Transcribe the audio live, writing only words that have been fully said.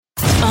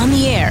On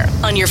the air,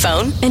 on your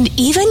phone, and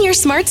even your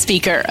smart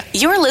speaker.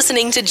 You're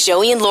listening to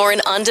Joey and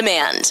Lauren On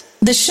Demand.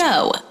 The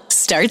show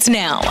starts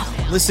now.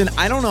 Listen,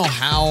 I don't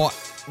know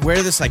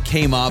where this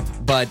came up,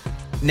 but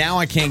now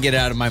I can't get it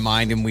out of my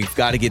mind, and we've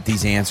got to get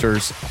these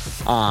answers.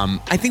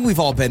 I think we've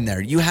all been there.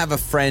 You have a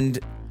friend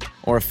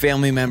or a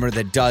family member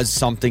that does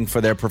something for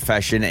their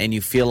profession, and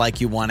you feel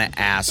like you want to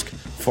ask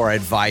for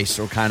advice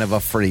or kind of a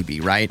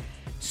freebie, right?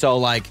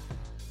 So,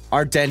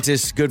 our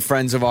dentists, good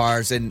friends of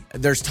ours, and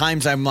there's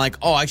times I'm like,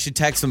 oh, I should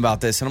text them about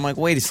this. And I'm like,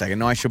 wait a second.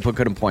 No, I should book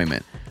an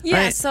appointment.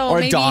 Yeah, right? so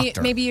or a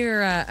doctor. Maybe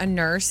you're a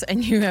nurse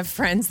and you have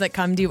friends that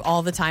come to you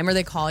all the time, or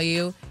they call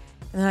you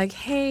and they're like,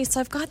 hey,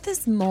 so I've got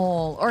this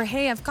mole, or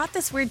hey, I've got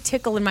this weird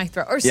tickle in my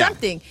throat, or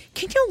something.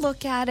 Can you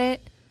look at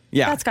it?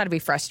 Yeah. That's got to be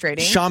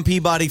frustrating. Sean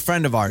Peabody,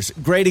 friend of ours.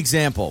 Great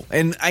example.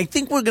 And I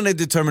think we're going to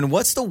determine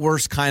what's the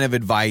worst kind of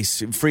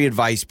advice, free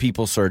advice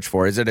people search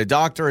for. Is it a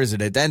doctor? Is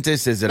it a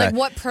dentist? Is it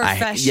what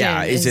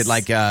profession? Is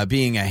it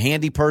being a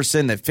handy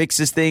person that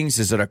fixes things?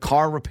 Is it a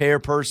car repair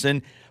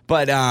person?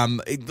 But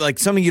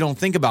something you don't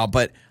think about.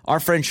 But our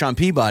friend Sean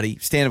Peabody,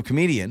 stand-up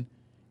comedian,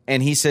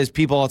 and he says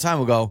people all the time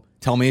will go,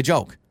 tell me a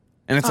joke.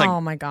 And it's oh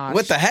my gosh.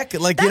 What the heck?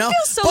 That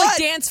feels so like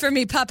dance for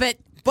me, puppet.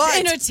 But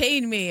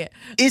entertain me.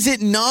 Is it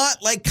not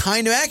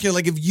kind of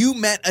accurate? If you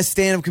met a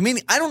stand-up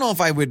comedian, I don't know if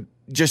I would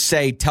just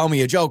say, tell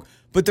me a joke,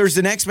 but there's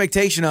an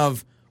expectation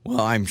of, well,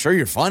 I'm sure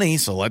you're funny,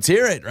 so let's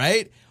hear it,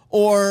 right?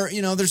 Or,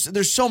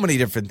 there's so many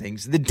different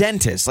things. The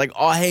dentist,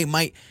 oh, hey,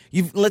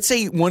 let's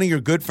say one of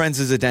your good friends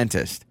is a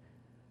dentist.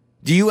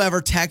 Do you ever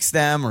text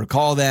them or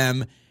call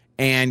them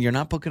and you're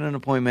not booking an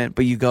appointment,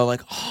 but you go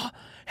oh,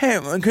 hey,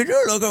 could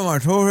you look at my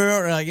toe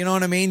here? You know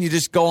what I mean? You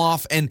just go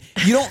off and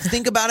you don't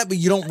think about it, but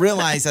you don't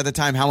realize at the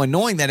time how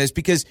annoying that is,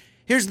 because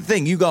here's the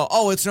thing. You go,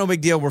 oh, it's no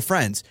big deal. We're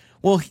friends.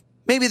 Well,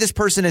 maybe this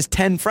person has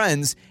 10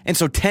 friends, and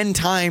so 10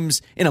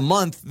 times in a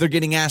month, they're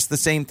getting asked the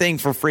same thing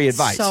for free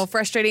advice. So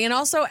frustrating. And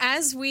also,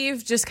 as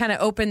we've just kind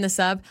of opened this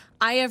up,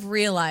 I have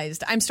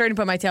realized, I'm starting to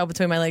put my tail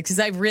between my legs, because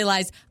I've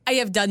realized I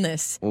have done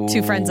this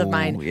to friends of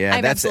mine. Yeah,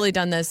 I've absolutely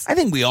done this. I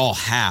think we all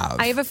have.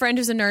 I have a friend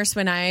who's a nurse.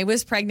 When I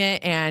was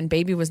pregnant and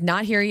baby was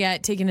not here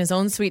yet, taking his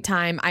own sweet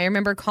time, I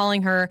remember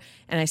calling her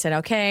and I said,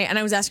 okay. And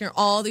I was asking her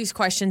all these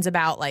questions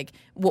about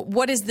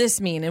what does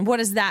this mean? And what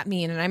does that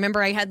mean? And I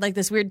remember I had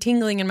this weird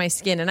tingling in my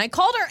skin, and I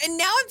called her, and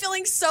now I'm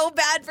feeling so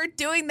bad for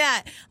doing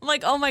that. I'm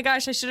like, oh my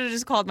gosh, I should have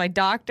just called my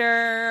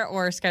doctor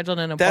or scheduled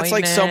an appointment. That's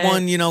like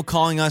someone,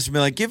 calling us and be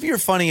like, give your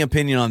funny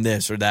opinion on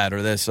this or that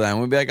or this or that.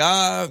 And we'd be like,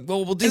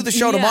 well, we'll do the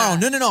show tomorrow.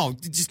 No.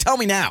 Just tell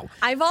me now.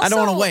 I don't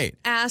want to wait.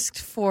 Asked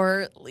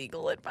for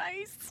legal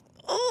advice.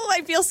 Oh,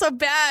 I feel so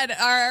bad.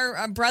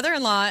 Our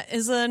brother-in-law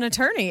is an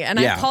attorney, and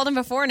I called him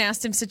before and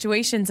asked him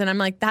situations, and I'm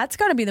like, that's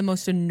got to be the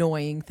most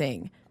annoying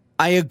thing.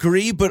 I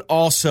agree, but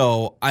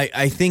also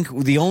I think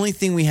the only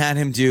thing we had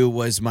him do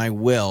was my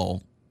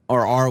will,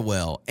 or our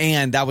will,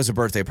 and that was a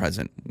birthday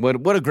present.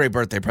 What a great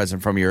birthday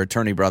present from your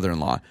attorney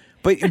brother-in-law.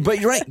 But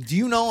you're right. Do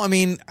you know,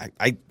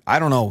 I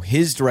don't know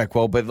his direct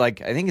quote, but I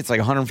think it's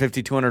 $150,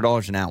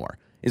 $200 an hour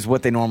is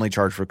what they normally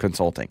charge for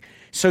consulting.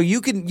 So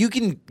you can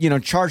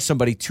charge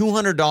somebody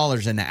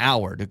 $200 an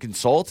hour to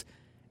consult,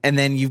 and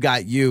then you've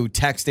got you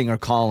texting or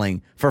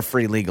calling for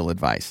free legal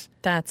advice.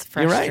 That's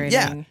frustrating.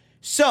 You're right? Yeah.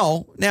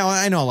 So now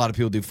I know a lot of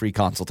people do free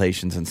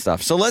consultations and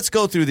stuff. So let's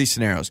go through these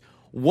scenarios.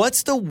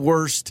 What's the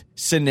worst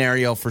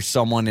scenario for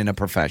someone in a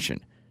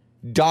profession?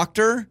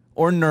 Doctor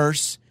or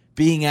nurse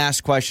being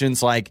asked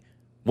questions like,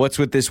 what's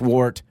with this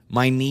wart?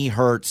 My knee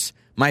hurts.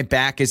 My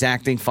back is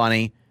acting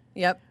funny.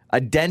 Yep.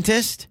 A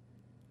dentist?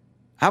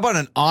 How about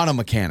an auto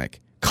mechanic?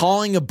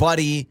 Calling a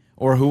buddy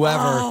or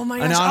whoever. Oh my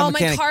gosh. Auto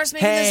mechanic. My car's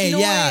making this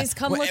noise.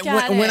 Come look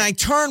at it. When I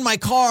turn my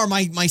car,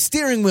 my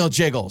steering wheel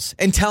jiggles,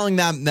 and telling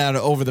them that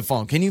over the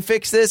phone. Can you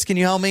fix this? Can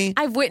you help me?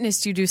 I've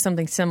witnessed you do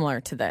something similar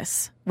to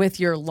this with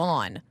your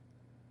lawn.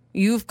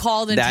 You've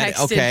called and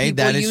texted people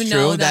that is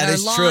that that are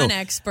is lawn true.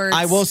 experts.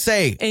 I will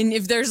say. And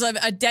if there's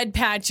a dead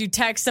patch, you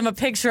text them a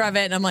picture of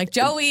it, and I'm like,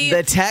 Joey.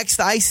 The text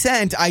I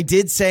sent, I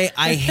did say,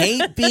 I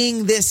hate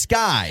being this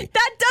guy.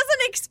 That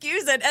doesn't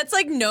excuse it. That's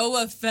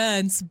no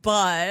offense,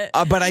 but.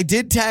 But I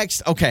did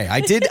text. Okay,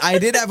 I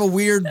did have a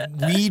weird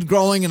weed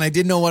growing, and I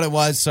didn't know what it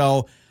was,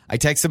 so I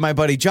texted my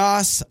buddy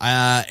Joss,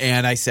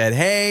 and I said,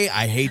 hey,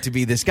 I hate to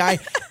be this guy.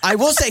 I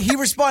will say he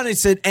responded and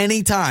said,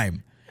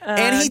 anytime.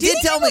 And he did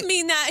tell me.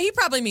 Mean that? He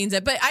probably means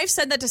it. But I've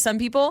said that to some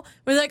people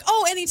where they're like,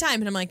 oh,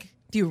 anytime. And I'm like,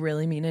 do you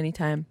really mean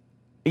anytime?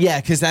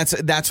 Yeah, because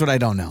that's what I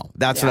don't know.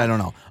 That's what I don't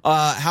know.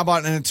 How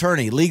about an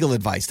attorney? Legal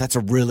advice. That's a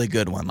really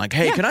good one.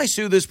 Hey, can I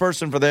sue this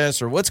person for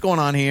this? Or what's going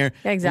on here?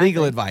 Yeah, exactly.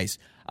 Legal advice.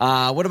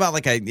 What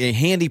about a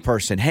handy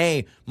person?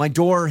 Hey, my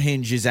door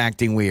hinge is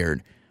acting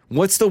weird.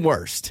 What's the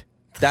worst?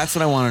 That's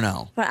what I want to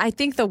know. But I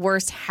think the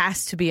worst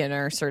has to be a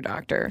nurse or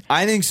doctor.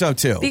 I think so,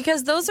 too.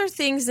 Because those are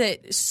things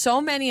that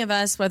so many of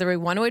us, whether we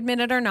want to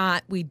admit it or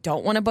not, we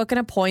don't want to book an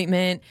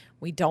appointment.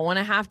 We don't want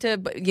to have to,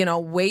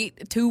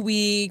 wait 2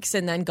 weeks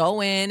and then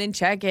go in and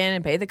check in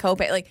and pay the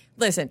copay.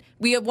 Listen,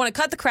 we want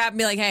to cut the crap and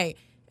be like, hey,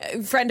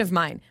 friend of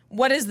mine,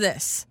 what is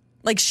this?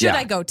 Like, should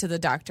I go to the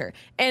doctor?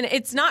 And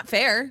it's not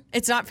fair.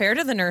 It's not fair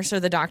to the nurse or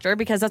the doctor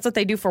because that's what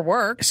they do for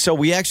work. So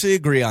we actually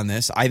agree on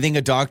this. I think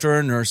a doctor or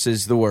a nurse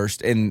is the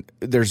worst, and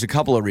there's a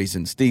couple of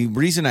reasons. The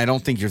reason I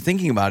don't think you're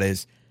thinking about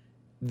is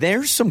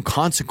there's some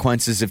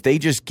consequences if they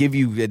just give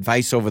you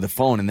advice over the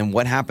phone, and then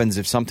what happens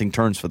if something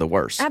turns for the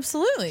worse?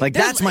 Absolutely. Like,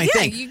 that's my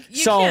thing. You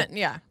so can't,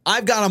 yeah.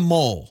 I've got a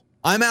mole.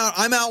 I'm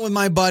out with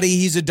my buddy.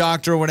 He's a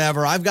doctor or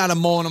whatever. I've got a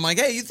mole, and I'm like,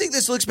 hey, you think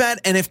this looks bad?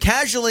 And if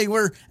casually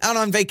we're out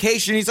on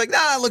vacation, he's like,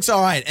 nah, it looks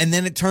all right. And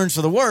then it turns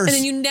for the worse. And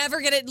then you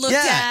never get it looked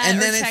at and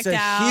or then checked it's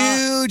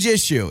a huge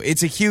issue.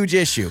 It's a huge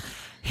issue.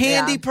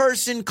 Handy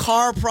person,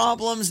 car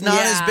problems, not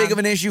as big of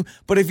an issue.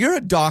 But if you're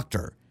a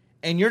doctor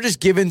and you're just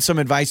giving some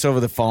advice over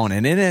the phone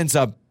and it ends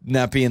up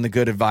not being the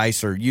good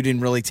advice, or you didn't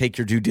really take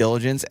your due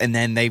diligence, and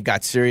then they've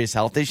got serious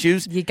health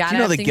issues, you got to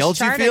know the guilt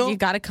you feel? You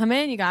got to come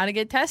in. You got to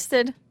get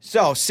tested.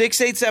 So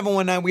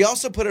 68719. We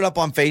also put it up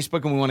on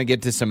Facebook, and we want to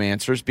get to some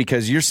answers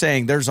because you're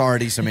saying there's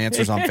already some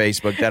answers on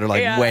Facebook that are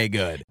like way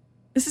good.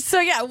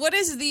 So, what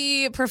is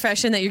the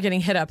profession that you're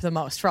getting hit up the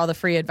most for all the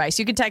free advice?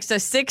 You can text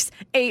us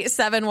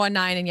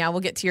 68719, and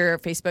we'll get to your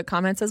Facebook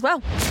comments as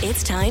well.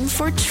 It's time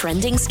for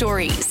Trending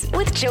Stories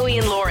with Joey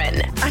and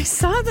Lauren. I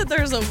saw that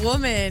there's a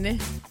woman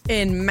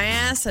in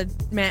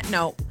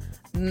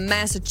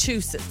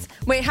Massachusetts.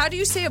 Wait, how do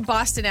you say a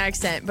Boston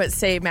accent but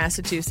say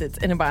Massachusetts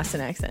in a Boston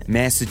accent?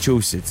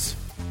 Massachusetts.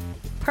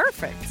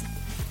 Perfect.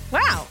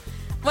 Wow.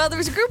 Well, there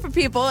was a group of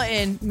people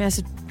in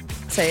Massachusetts.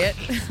 Say it.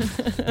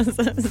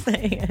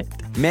 Say it.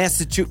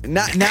 Massachusetts.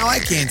 Now I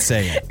can't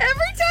say it. Every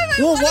time I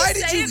well, want why to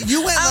did say you? it,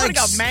 You went I like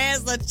go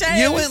Massachusetts.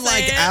 You went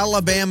like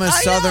Alabama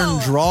Southern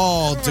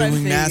drawl That's what I'm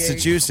doing thinking.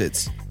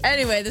 Massachusetts.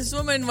 Anyway, this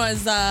woman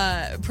was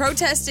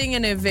protesting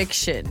an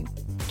eviction.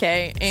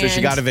 Okay, So she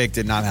got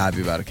evicted. Not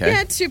happy about it. Okay.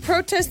 Yeah, to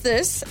protest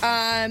this,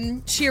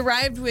 she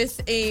arrived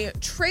with a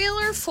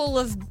trailer full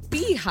of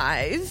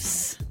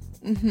beehives.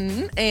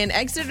 And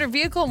exited her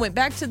vehicle and went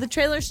back to the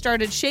trailer,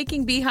 started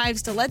shaking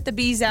beehives to let the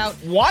bees out.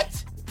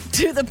 What?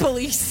 To the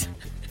police.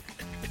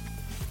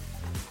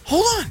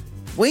 Hold on.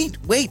 Wait.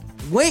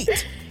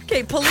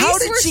 Okay, police How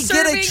did were she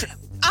serving... get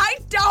I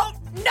don't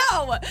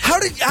know. How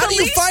do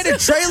you find a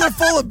trailer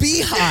full of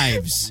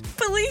beehives?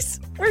 Police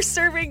were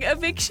serving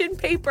eviction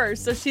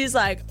papers. So she's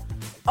like,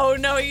 oh,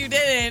 no, you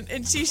didn't.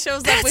 And she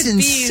shows up with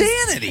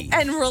insanity. bees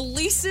and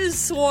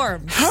releases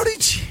swarms. How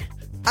did she...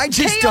 I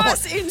just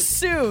Chaos don't...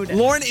 ensued.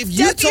 Lauren, if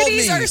you told me...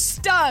 Deputies are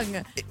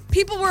stung.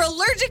 People were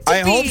allergic to bees. I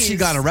hope she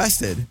got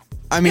arrested.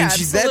 I mean,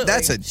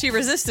 She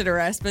resisted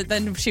arrest, but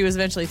then she was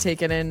eventually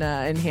taken in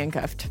and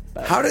handcuffed.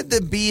 But. How did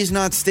the bees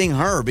not sting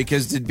her?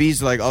 Because the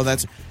bees were like, oh,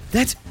 that's...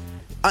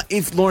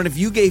 if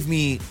you gave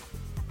me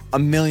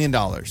 $1 million,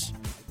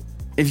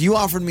 if you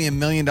offered me $1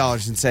 million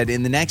and said,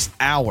 in the next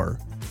hour...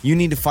 you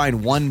need to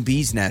find one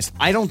bee's nest,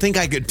 I don't think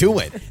I could do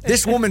it.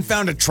 This woman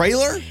found a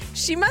trailer?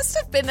 She must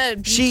have been a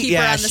beekeeper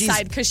on the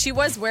side because she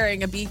was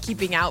wearing a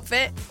beekeeping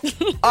outfit.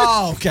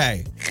 Oh,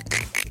 okay.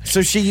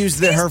 So she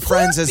used her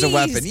friends as a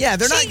weapon. Yeah,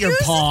 they're not your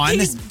pawn.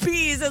 These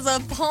bees as a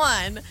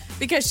pawn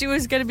because she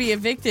was going to be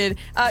evicted.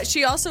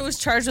 She also was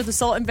charged with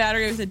assault and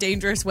battery with a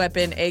dangerous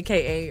weapon,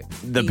 a.k.a.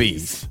 the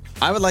bees.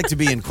 I would like to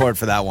be in court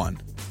for that one.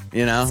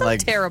 You know? So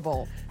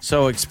terrible.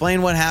 So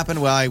explain what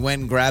happened. Well, I went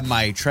and grabbed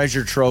my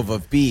treasure trove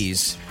of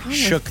bees,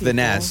 shook the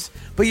nest.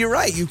 But you're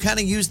right. You kind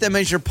of use them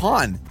as your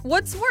pawn.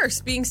 What's worse,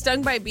 being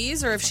stung by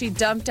bees or if she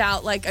dumped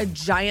out like a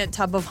giant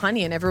tub of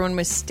honey and everyone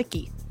was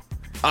sticky?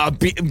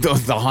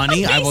 The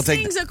honey? I will take.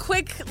 Sting's a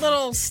quick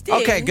little sting.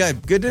 Okay,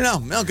 good. Good to know.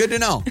 No, good to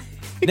know.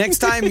 Next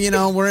time,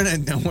 we're in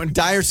a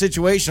dire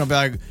situation, I'll be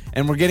like,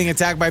 and we're getting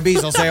attacked by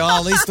bees, I'll say, oh,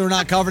 at least they're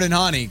not covered in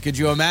honey. Could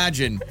you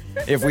imagine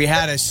if we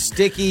had a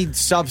sticky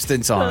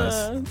substance on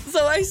us?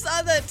 So I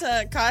saw that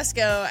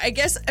Costco, I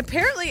guess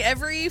apparently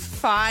every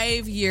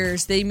 5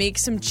 years they make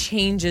some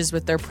changes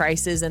with their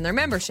prices and their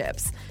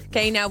memberships.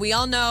 Okay, now we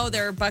all know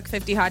they're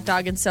 $1.50 hot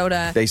dog and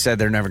soda. They said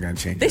they're never going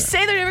to change it. They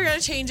say they're never going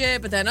to change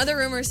it, but then other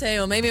rumors say,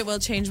 well, maybe it will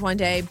change one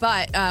day.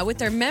 But with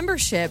their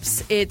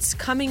memberships, it's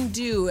coming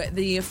due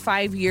the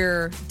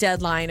 5-year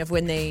deadline of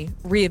when they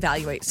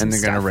reevaluate some And they're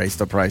stuff. going to raise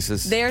the prices.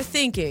 They're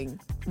thinking,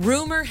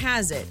 rumor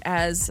has it,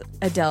 as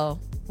Adele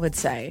would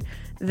say,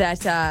 that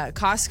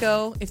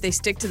Costco, if they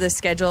stick to the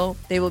schedule,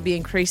 they will be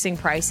increasing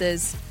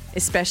prices,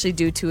 especially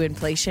due to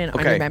inflation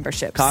on your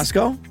memberships.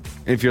 Costco,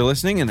 if you're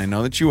listening, and I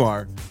know that you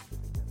are,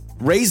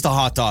 raise the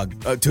hot dog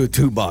to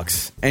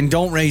 $2 and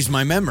don't raise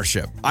my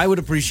membership. I would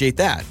appreciate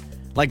that.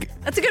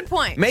 That's a good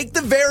point. Make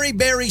the very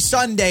berry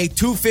sundae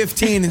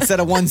 $2.15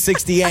 instead of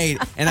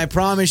 $1.68, and I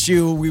promise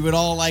you, we would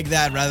all like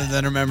that rather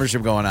than our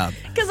membership going up.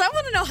 Because I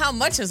want to know how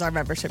much is our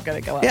membership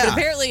going to go up. Yeah. But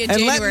apparently in and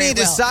January, let me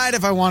decide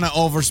if I want to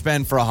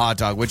overspend for a hot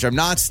dog, which I'm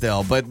not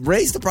still. But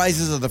raise the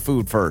prices of the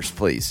food first,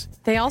 please.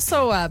 They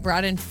also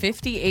brought in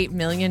 $58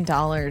 million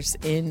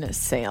in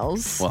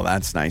sales. Well,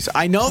 that's nice.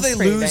 I know That's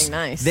pretty dang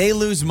nice. They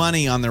lose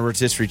money on their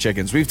rotisserie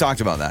chickens. We've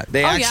talked about that.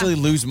 They actually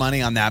lose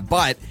money on that,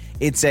 but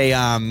it's a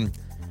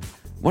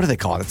what do they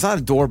call it? It's not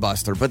a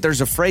doorbuster, but there's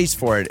a phrase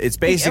for it. It's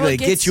basically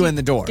gets you in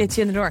the door. Gets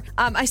you in the door.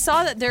 I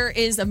saw that there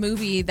is a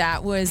movie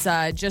that was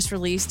just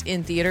released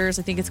in theaters.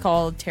 I think it's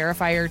called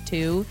Terrifier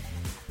 2.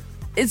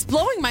 It's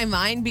blowing my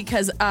mind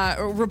because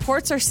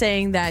reports are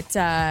saying that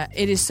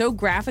it is so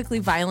graphically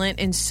violent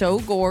and so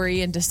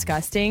gory and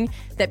disgusting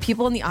that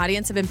people in the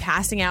audience have been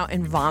passing out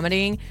and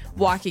vomiting,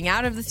 walking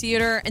out of the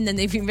theater, and then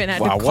they've even had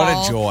to call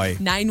what a joy.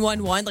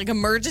 911. Like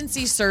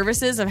emergency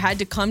services have had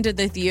to come to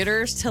the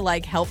theaters to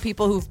like help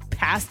people who've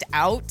passed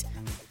out.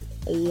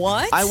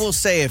 What? I will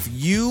say, if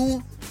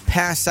you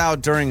pass out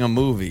during a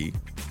movie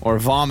or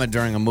vomit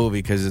during a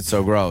movie because it's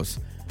so gross,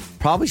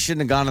 probably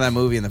shouldn't have gone to that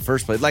movie in the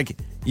first place. Like,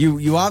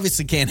 you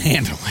obviously can't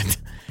handle it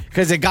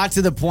because it got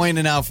to the point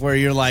enough where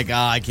you're like,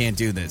 I can't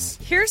do this.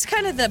 Here's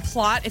kind of the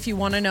plot if you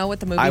want to know what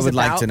the movie's about. I would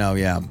like to know,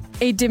 yeah.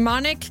 A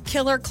demonic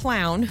killer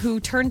clown who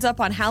turns up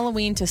on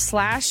Halloween to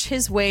slash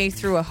his way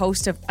through a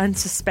host of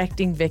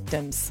unsuspecting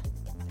victims.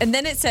 And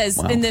then it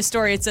says, in this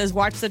story, it says,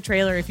 watch the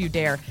trailer if you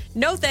dare.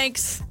 No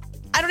thanks.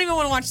 I don't even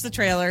want to watch the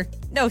trailer.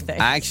 No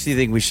thanks. I actually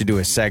think we should do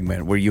a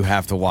segment where you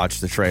have to watch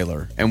the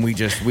trailer and we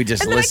just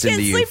listen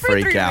to you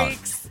freak out.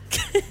 Weeks.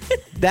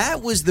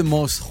 That was the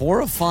most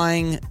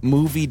horrifying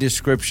movie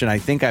description I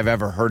think I've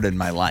ever heard in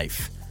my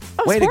life.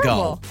 Way to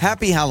go.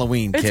 Happy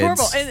Halloween, kids. It's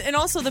horrible. And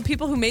also the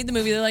people who made the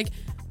movie, they're like,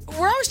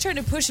 we're always trying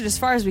to push it as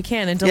far as we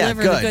can and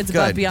deliver the goods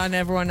above beyond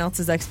everyone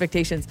else's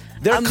expectations.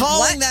 They're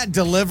calling that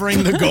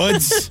delivering the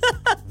goods?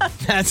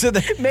 That's what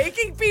they...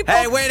 Making people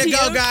Hey, way to puke.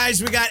 go,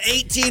 guys. We got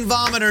 18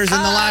 vomiters in the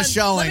last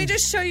showing. Let me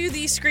just show you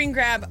the screen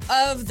grab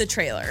of the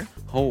trailer.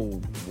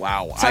 Oh,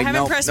 wow. So I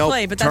haven't pressed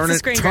play, but that's the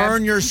screen grab.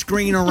 Turn your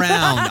screen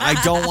around.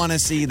 I don't want to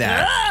see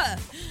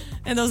that.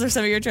 And those are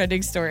some of your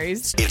trending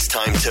stories. It's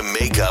time to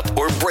make up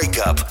or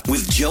break up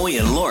with Joey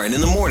and Lauren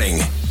in the morning.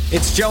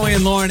 It's Joey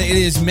and Lauren. It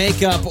is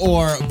makeup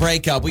or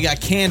breakup. We got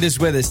Candace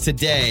with us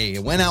today.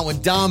 Went out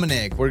with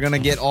Dominic. We're going to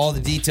get all the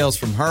details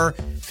from her,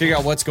 figure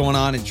out what's going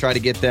on, and try to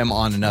get them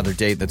on another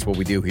date. That's what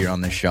we do here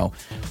on this show.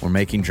 We're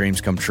making dreams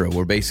come true.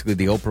 We're basically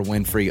the Oprah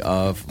Winfrey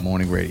of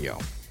morning radio.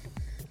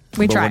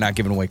 We try. We're not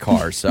giving away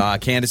cars.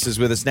 Candace is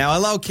with us now.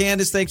 Hello,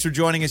 Candace. Thanks for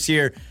joining us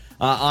here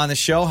on the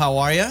show. How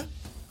are you?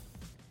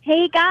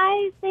 Hey,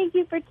 guys. Thank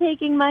you for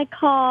taking my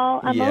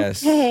call. I'm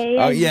okay.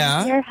 Oh, I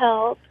yeah? need your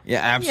help. Yeah,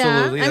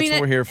 absolutely. Yeah. That's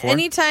what we're here for.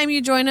 Anytime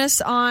you join us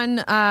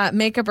on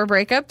makeup or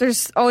breakup,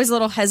 there's always a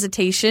little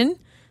hesitation.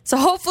 So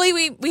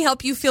hopefully we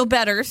help you feel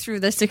better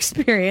through this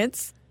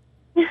experience.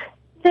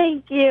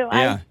 Thank you.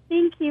 Yeah. I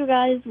think you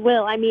guys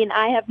will. I mean,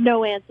 I have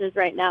no answers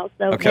right now,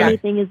 so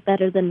anything is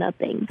better than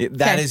nothing.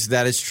 That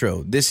is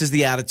true. This is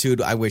the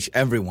attitude I wish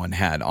everyone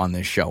had on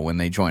this show when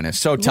they join us.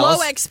 So tell us.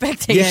 Low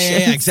expectations.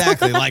 Yeah,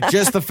 exactly. Like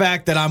just the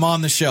fact that I'm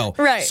on the show.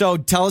 Right. So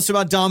tell us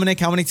about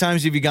Dominic. How many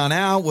times have you gone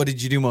out? What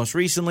did you do most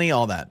recently?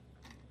 All that.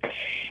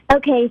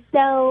 Okay,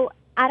 so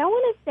I don't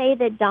want to say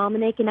that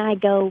Dominic and I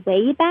go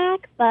way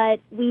back, but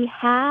we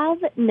have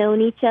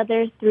known each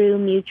other through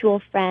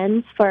mutual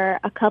friends for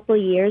a couple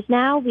years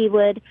now. We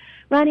would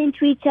run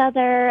into each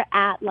other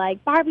at,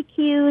 like,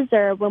 barbecues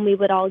or when we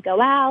would all go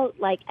out,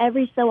 like,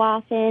 every so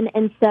often.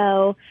 And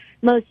so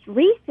most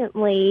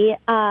recently,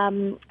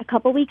 a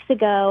couple weeks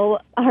ago,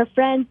 our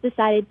friends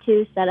decided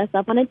to set us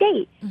up on a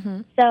date.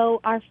 Mm-hmm. So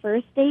our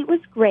first date was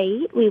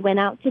great. We went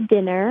out to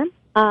dinner.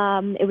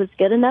 It was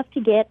good enough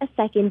to get a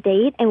second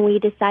date, and we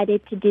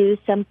decided to do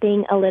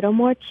something a little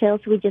more chill.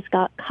 So we just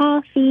got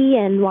coffee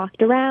and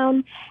walked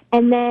around.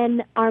 And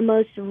then our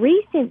most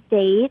recent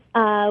date,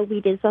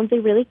 we did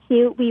something really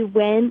cute. We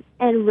went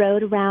and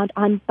rode around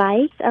on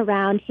bikes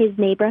around his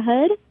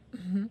neighborhood.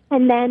 Mm-hmm.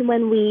 And then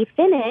when we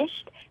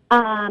finished,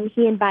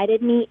 he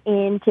invited me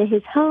into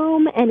his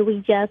home, and we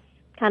just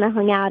kind of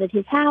hung out at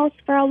his house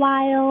for a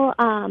while.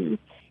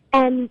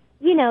 And,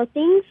 you know,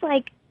 things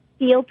like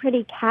feel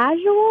pretty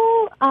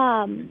casual.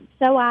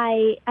 So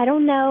I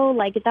don't know,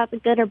 like, if that's a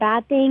good or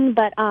bad thing,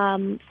 but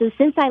so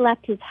since I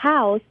left his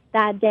house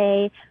that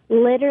day,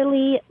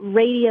 literally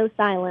radio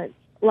silence.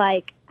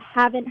 Like,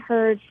 haven't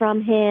heard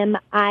from him.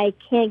 I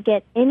can't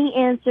get any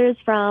answers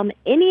from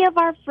any of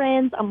our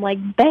friends. I'm, like,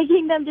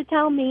 begging them to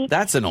tell me.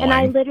 That's annoying. And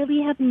I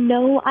literally have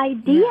no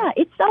idea. Yeah.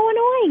 It's so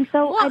annoying.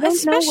 So I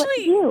don't know what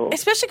to do.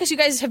 Especially because you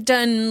guys have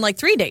done, like,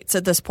 3 dates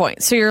at this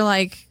point. So you're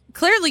like,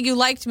 clearly you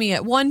liked me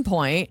at one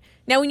point.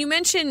 Now, when you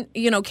mention,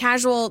 you know,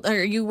 casual,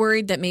 are you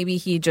worried that maybe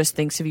he just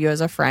thinks of you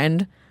as a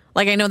friend?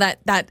 Like, I know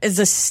that is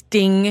a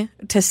sting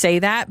to say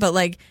that, but,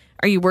 like,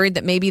 are you worried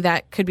that maybe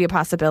that could be a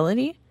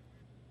possibility?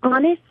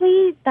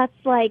 Honestly, that's,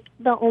 like,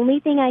 the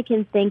only thing I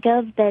can think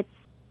of that's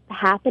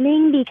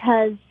happening,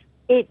 because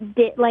it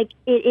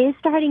is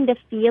starting to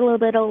feel a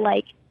little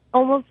like,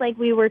 almost like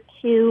we were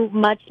too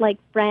much like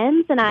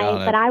friends, but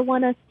I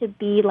want us to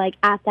be, like,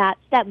 at that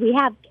step. We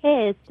have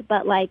kissed,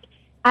 but, like,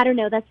 I don't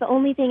know. That's the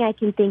only thing I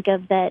can think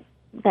of that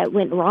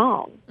went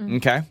wrong.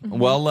 Okay. Mm-hmm.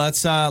 Well,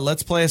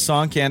 let's play a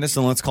song, Candace,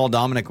 and let's call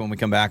Dominic when we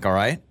come back, all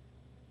right?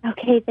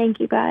 Okay,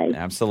 thank you guys.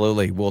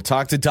 Absolutely. We'll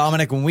talk to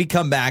Dominic when we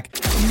come back.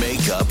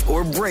 Makeup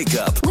or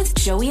breakup. With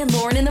Joey and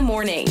Lauren in the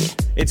morning.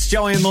 It's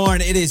Joey and Lauren.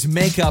 It is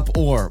makeup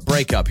or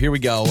breakup. Here we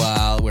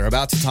go. We're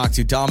about to talk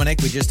to Dominic.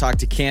 We just talked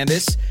to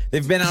Candace.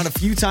 They've been out a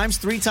few times,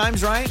 3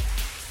 times, right?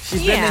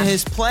 She's been to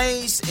his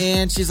place,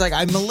 and she's like,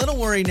 I'm a little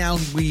worried now.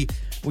 We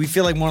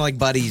feel like more like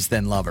buddies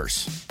than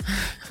lovers.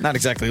 Not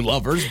exactly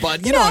lovers,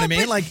 but you know what I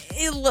mean? Like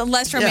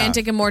less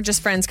romantic and more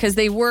just friends, because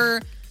they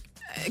were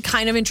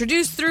kind of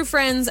introduced through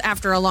friends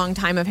after a long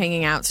time of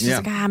hanging out. So she's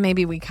like,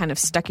 maybe we kind of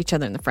stuck each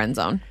other in the friend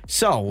zone.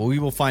 So we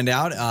will find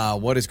out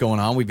what is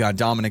going on. We've got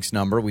Dominic's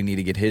number. We need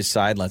to get his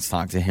side. Let's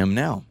talk to him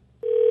now.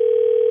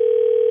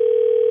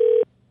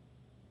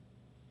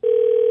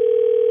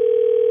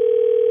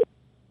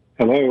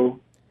 Hello.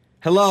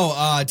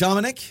 Hello,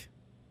 Dominic?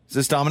 Is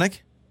this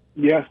Dominic?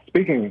 Yes,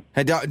 speaking.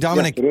 Hey,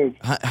 Dominic. Yes, it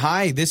is.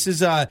 Hi, this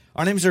is, our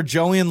names are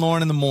Joey and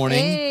Lauren in the morning.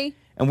 Hey.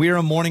 And we are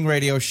a morning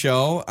radio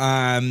show,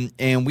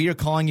 and we are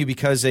calling you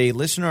because a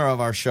listener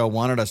of our show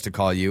wanted us to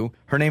call you.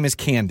 Her name is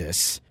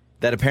Candace,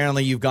 that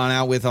apparently you've gone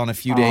out with on a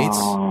few dates.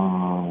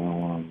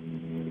 Oh,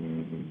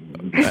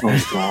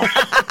 God.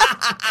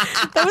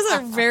 That was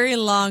a very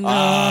long...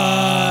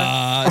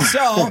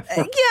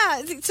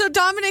 So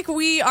Dominic,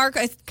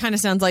 it kind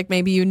of sounds like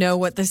maybe you know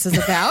what this is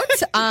about.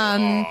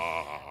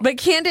 But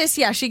Candace,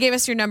 she gave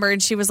us your number,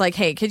 and she was like,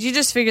 hey, could you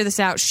just figure this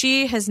out?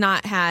 She has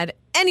not had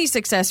any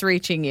success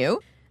reaching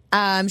you.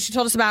 She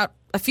told us about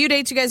a few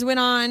dates you guys went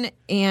on,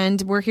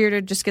 and we're here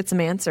to just get some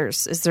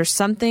answers. Is there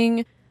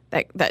something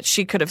that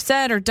she could have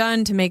said or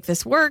done to make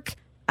this work?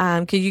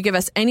 Could you give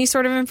us any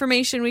sort of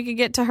information we could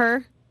get to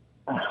her?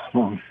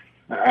 Oh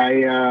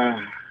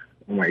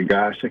my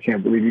gosh, I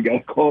can't believe you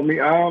guys called me.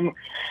 I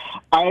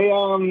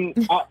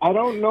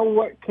don't know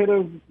what could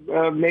have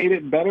made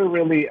it better,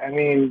 really. I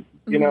mean,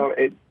 you know,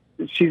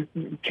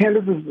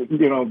 Candace is,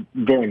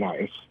 very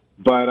nice,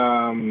 but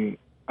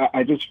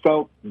I just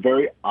felt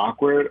very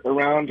awkward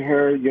around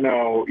her. You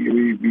know,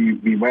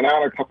 we went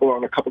out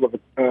on a couple of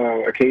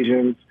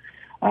occasions.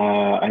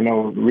 I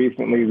know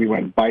recently we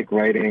went bike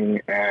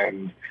riding,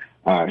 and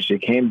she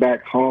came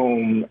back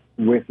home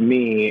with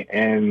me,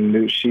 and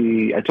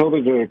I told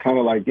her to kind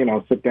of like,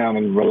 sit down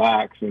and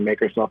relax and make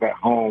herself at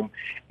home.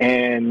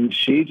 And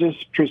she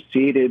just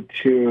proceeded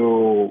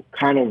to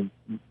kind of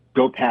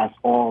go past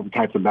all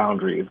types of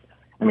boundaries.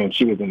 I mean,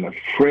 she was in the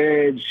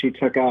fridge. She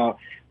took out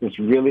this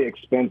really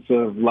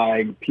expensive,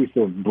 piece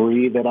of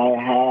brie that I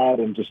had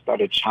and just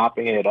started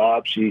chopping it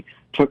up. She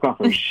took off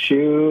her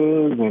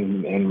shoes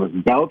and was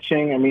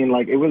belching. I mean,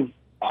 it was,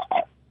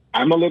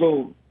 I'm a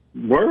little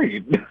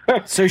worried.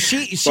 So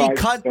she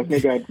cut... That's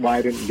maybe why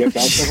I didn't get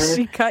back to her.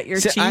 She cut your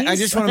cheese? I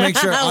just want to make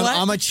sure.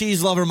 I'm a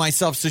cheese lover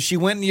myself. So she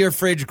went into your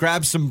fridge,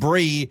 grabbed some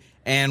brie,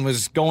 and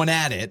was going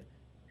at it.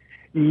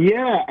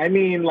 Yeah, I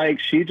mean,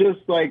 she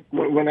just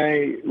when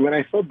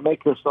I said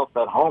make herself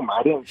at home,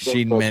 I didn't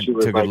think she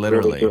took it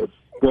literally.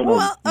 Really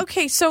well,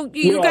 okay, so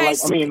you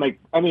guys.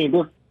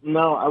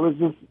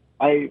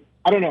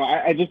 I don't know.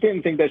 I just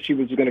didn't think that she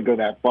was going to go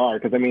that far.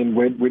 Because, I mean,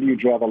 where do you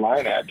draw the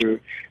line at?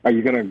 Are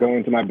you going to go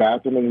into my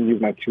bathroom and use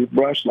my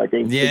toothbrush? I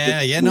get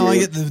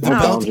the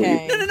belt.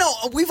 Okay. No.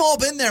 We've all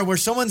been there where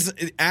someone's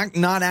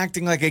not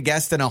acting like a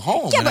guest in a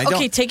home. Yeah,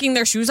 but taking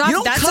their shoes off, you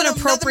don't that's cut an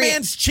appropriate... another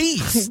man's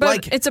cheese.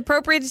 But it's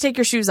appropriate to take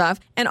your shoes off.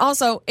 And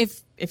also,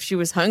 if she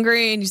was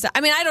hungry and you said,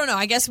 I mean, I don't know.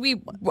 I guess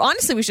we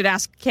should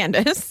ask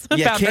Candace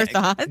about her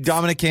thoughts.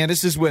 Dominic,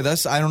 Candace is with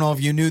us. I don't know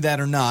if you knew that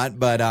or not,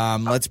 but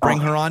let's bring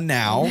her on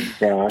now.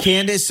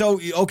 Candace, so,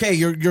 okay,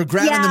 you're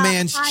grabbing the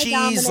man's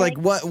cheese. Dominic.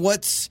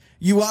 What's,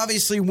 you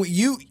obviously,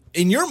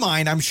 in your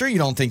mind, I'm sure you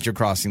don't think you're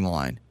crossing the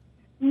line.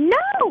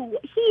 No,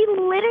 he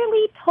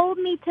literally told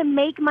me to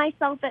make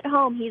myself at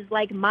home. He's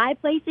like, my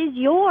place is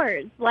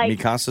yours. Mi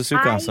casa, su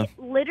casa. I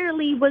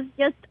literally was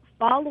just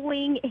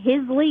following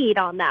his lead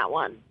on that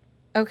one.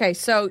 Okay,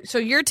 so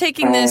you're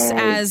taking this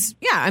as,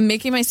 I'm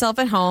making myself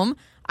at home.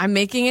 I'm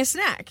making a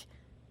snack.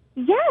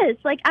 Yes,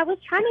 I was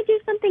trying to do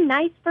something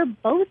nice for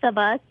both of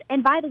us.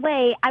 And by the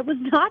way, I was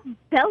not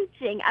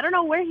belching. I don't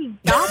know where he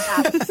got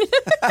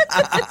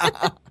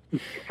that.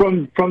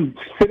 From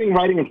sitting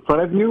right in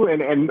front of you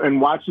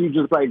and watching you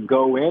just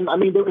go in. I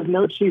mean, there was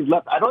no cheese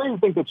left. I don't even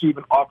think that you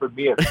even offered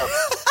me a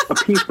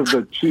piece of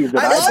the cheese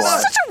that I bought.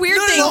 That's such a weird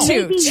thing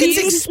too. Maybe Cheese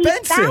is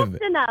expensive.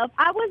 Fast enough.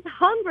 I was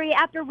hungry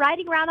after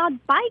riding around on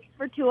bikes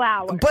for 2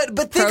 hours.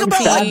 But think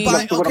about Protein.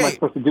 buying. What am I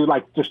supposed to do?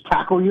 Just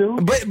tackle you?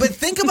 But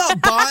think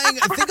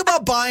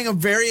about buying a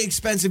very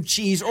expensive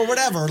cheese or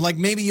whatever.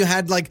 Maybe you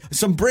had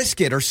some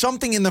brisket or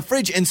something in the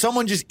fridge and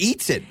someone just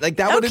eats it.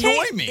 That would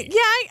annoy me. Yeah,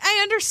 I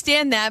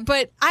understand that,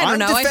 but I don't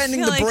know. I'm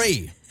defending I the feel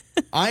brie.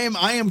 I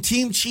am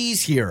team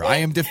cheese here. I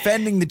am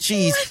defending the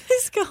cheese. What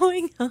is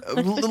going on?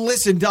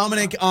 Listen,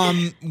 Dominic,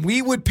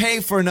 we would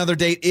pay for another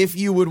date if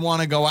you would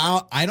want to go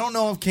out. I don't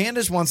know if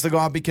Candace wants to go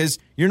out because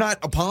you're not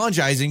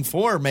apologizing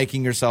for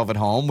making yourself at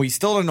home. We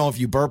still don't know if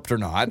you burped or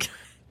not.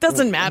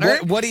 Doesn't matter.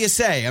 What do you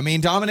say? I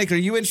mean, Dominic, are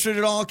you interested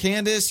at all?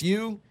 Candace,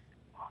 you?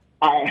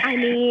 I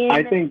mean,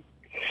 I think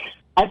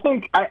I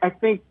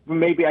think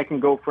maybe I can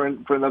go for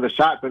another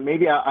shot, but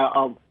maybe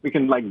we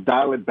can like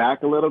dial it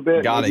back a little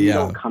bit. Got it, maybe yeah. You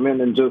don't come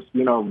in and just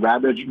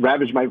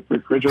ravage my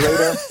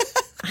refrigerator.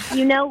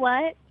 You know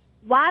what?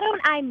 Why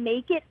don't I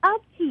make it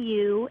up to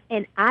you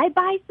and I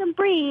buy some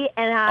brie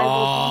and I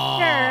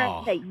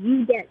will be sure that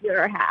you get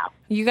your half.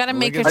 You got to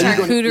make a at that.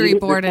 charcuterie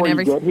board and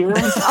everything.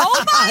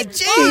 Oh my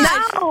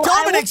jeez. No,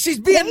 Dominic, I she's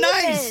being will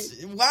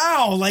nice.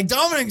 Wow, like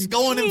Dominic's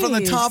going in from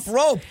the top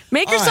rope.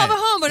 Make All yourself right.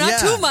 at home, but not Yeah.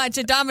 too much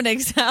at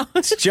Dominic's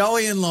house.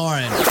 Joey and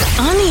Lauren.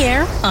 On the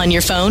air, on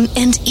your phone,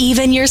 and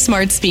even your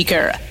smart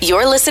speaker.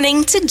 You're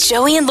listening to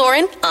Joey and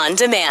Lauren on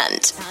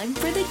demand. Time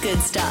for the good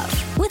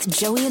stuff with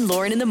Joey and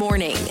Lauren in the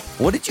morning.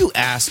 What did you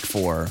ask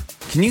for?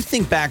 Can you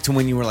think back to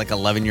when you were like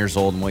 11 years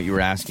old and what you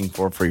were asking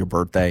for your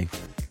birthday?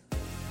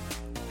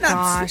 Not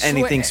Gosh,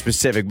 anything what-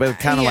 specific, but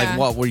kind of Yeah. like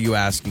what were you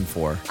asking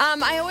for?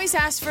 I always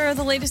ask for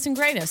the latest and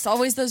greatest.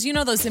 Always those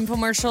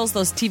infomercials,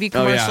 those TV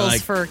Oh, yeah, commercials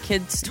like, for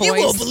kids' toys. You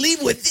won't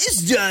believe what this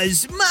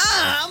does,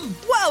 Mom.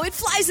 Whoa, it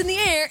flies in the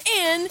air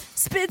and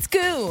spits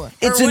goo.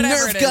 It's or a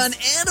whatever Nerf it is. gun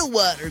and a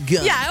water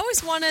gun. Yeah, I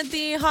always wanted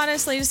the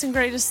hottest, latest, and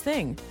greatest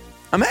thing.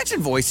 Imagine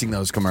voicing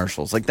those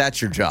commercials. Like,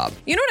 that's your job.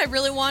 You know what I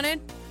really wanted?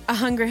 A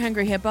Hungry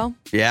Hungry Hippo.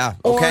 Yeah,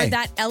 okay. Or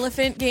that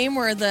elephant game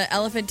where the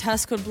elephant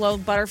tusk would blow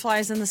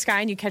butterflies in the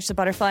sky and you catch the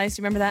butterflies.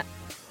 You remember that?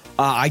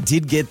 I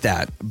did get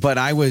that, but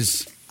I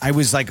was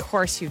like... Of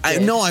course you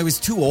did. No, I was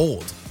too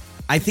old.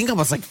 I think I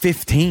was like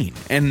 15.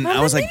 And Well,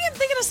 I was maybe like... I'm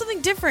thinking of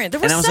something different. There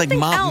And was I was like, something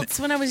Mom, else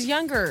when I was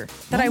younger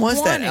that What I was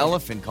wanted. that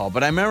elephant called?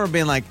 But I remember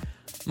being like,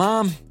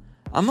 Mom,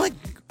 I'm like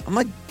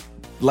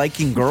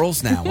liking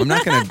girls now. I'm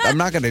not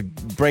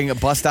gonna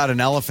bust out an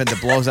elephant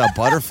that blows out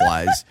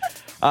butterflies.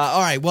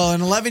 All right. Well,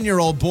 an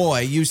 11-year-old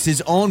boy used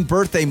his own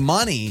birthday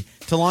money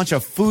to launch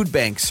a food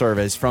bank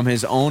service from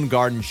his own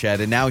garden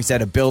shed, and now he's had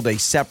to build a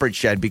separate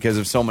shed because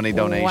of so many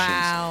donations.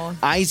 Wow.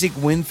 Isaac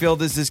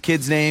Winfield is his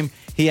kid's name.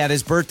 He had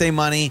his birthday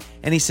money,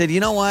 and he said,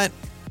 "You know what?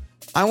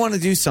 I want to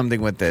do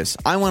something with this.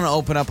 I want to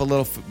open up a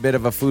little bit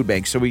of a food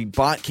bank." So we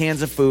bought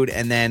cans of food,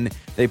 and then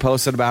they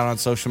posted about it on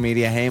social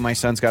media. Hey, my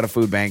son's got a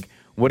food bank.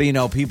 What do you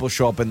know? People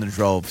show up in the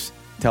droves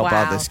to help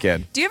out Wow. this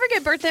kid. Do you ever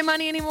get birthday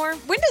money anymore?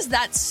 When does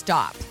that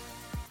stop?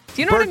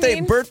 Do you know what I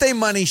mean? Birthday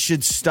money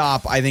should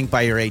stop, I think,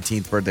 by your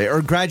 18th birthday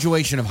or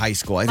graduation of high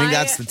school. I think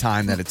that's the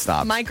time that it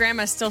stops. My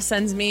grandma still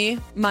sends me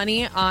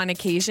money on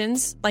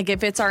occasions. Like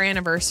if it's our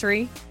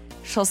anniversary,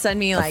 she'll send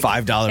me like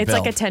 $5 bill. It's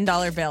like a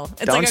 $10 bill.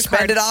 It's Don't like a spend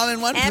card. it all in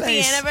one Happy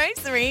place.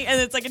 anniversary, and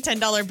it's like a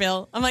 $10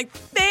 bill. I'm like,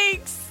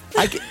 thanks.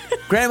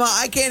 Grandma,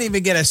 I can't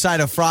even get a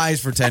side of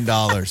fries for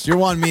 $10. You're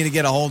wanting me to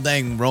get a whole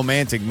dang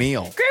romantic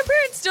meal.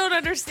 Grandparents don't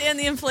understand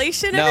the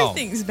inflation. No.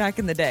 Everything's back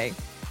in the day.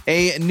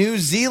 A New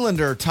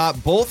Zealander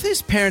taught both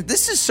his parents.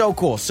 This is so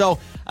cool. So,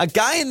 a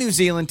guy in New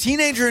Zealand,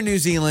 teenager in New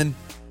Zealand,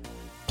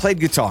 played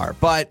guitar.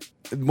 But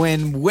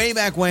way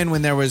back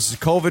when there was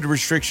COVID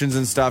restrictions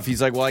and stuff,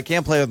 he's like, well, I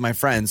can't play with my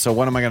friends. So,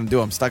 what am I going to do?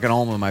 I'm stuck at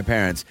home with my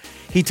parents.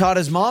 He taught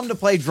his mom to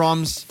play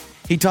drums.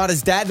 He taught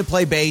his dad to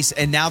play bass.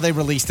 And now they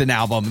released an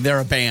album. They're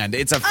a band.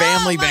 It's a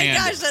family band.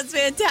 Oh, my gosh, that's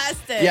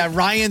fantastic. Yeah,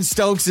 Ryan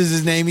Stokes is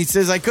his name. He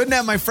says, I couldn't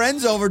have my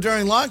friends over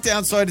during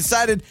lockdown, so I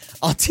decided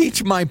I'll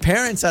teach my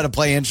parents how to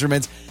play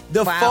instruments.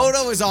 The Wow.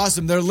 photo is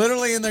awesome. They're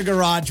literally in their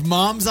garage.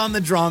 Mom's on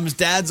the drums,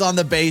 dad's on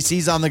the bass,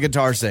 he's on the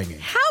guitar singing.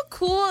 How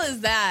cool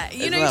is that? You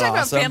Isn't know, you that talk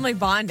awesome? about family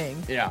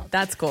bonding. Yeah.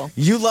 That's cool.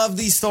 You love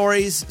these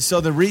stories,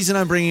 so the reason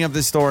I'm bringing up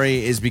this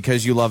story is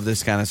because you love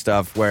this kind of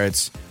stuff where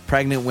it's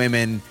pregnant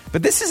women,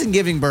 but this isn't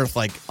giving birth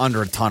like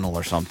under a tunnel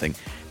or something.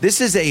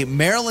 This is a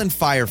Maryland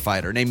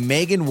firefighter named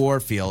Megan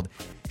Warfield.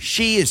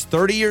 She is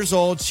 30 years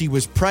old. She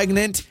was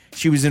pregnant.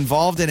 She was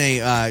involved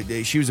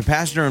in she was a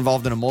passenger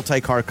involved in a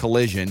multi-car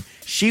collision.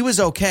 She was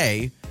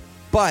okay,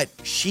 but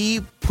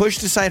she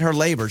pushed aside her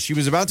labor. She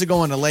was about to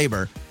go into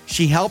labor.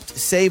 She helped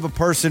save a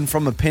person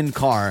from a pinned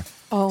car.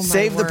 Oh, my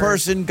saved the word.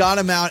 person, got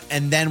him out,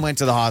 and then went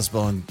to the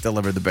hospital and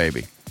delivered the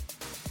baby.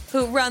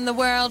 Who run the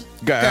world?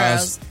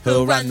 Girls.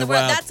 Who run the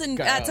world? That's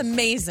Girls.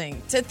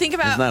 amazing. To think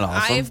about, Isn't that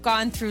awesome? I've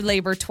gone through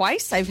labor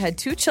twice. I've had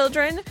 2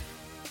 children.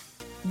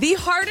 The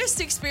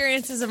hardest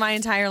experiences of my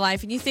entire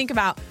life. And you think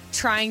about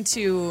trying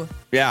to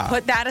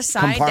put that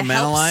aside to help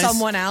Compartmentalize.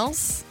 someone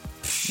else.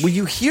 Well,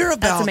 you hear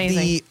about amazing.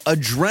 the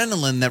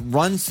adrenaline that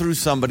runs through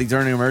somebody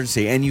during an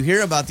emergency, and you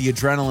hear about the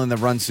adrenaline that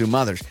runs through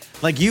mothers.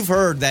 Like, you've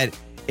heard that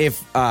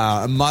if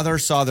a mother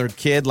saw their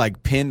kid,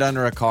 like, pinned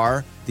under a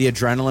car, the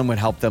adrenaline would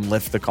help them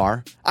lift the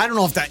car. I don't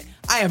know if that...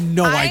 I have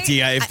no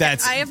idea if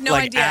that's I have no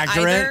like, idea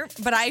accurate. either,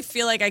 but I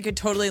feel like I could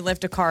totally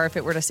lift a car if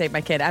it were to save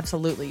my kid.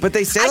 Absolutely. But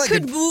they say I like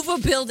could move a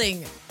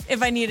building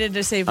if I needed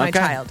to save my Okay.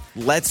 child.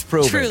 Let's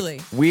prove Truly.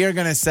 it. We are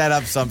going to set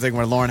up something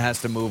where Lauren has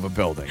to move a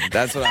building.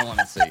 That's what I want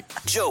to see.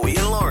 Joey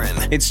and Lauren.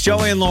 It's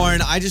Joey and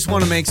Lauren. I just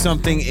want to make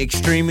something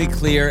extremely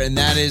clear, and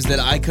that is that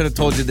I could have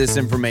told you this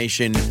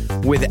information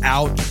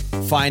without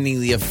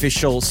finding the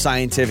official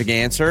scientific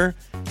answer.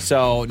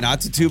 So,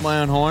 not to toot my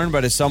own horn,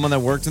 but as someone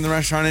that worked in the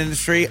restaurant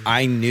industry,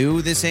 I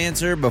knew this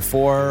answer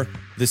before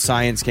the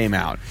science came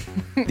out.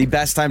 The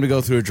best time to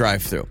go through a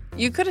drive-thru.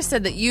 You could have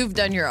said that you've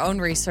done your own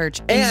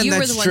research and you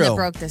were the one that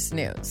broke this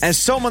news. As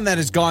someone that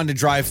has gone to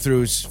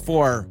drive-thrus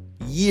for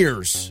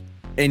years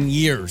and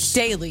years.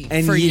 Daily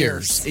and for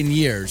years. And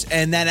years.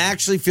 And that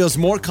actually feels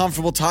more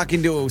comfortable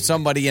talking to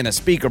somebody in a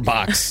speaker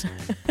box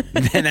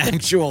than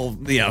actual,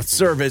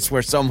 service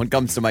where someone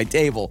comes to my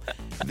table.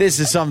 This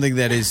is something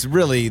that is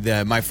really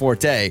my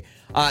forte.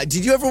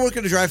 Did you ever work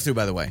at a drive-thru,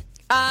 by the way?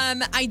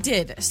 I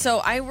did. So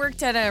I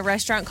worked at a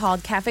restaurant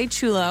called Cafe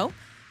Chulo,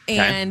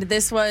 and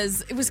it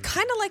was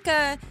kind of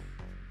like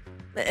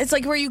it's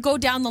like where you go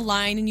down the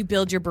line and you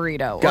build your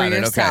burrito or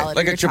your salad.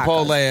 Like or a your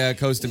Chipotle, tacos.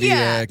 Costa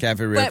Vida,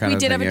 Cafe Rio but kind we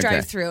of did thing. have a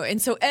drive-thru,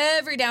 and so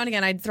every now and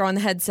again I'd throw on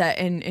the headset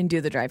and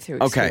do the drive-thru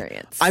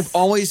experience. I've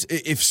always,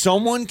 if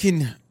someone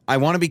can, I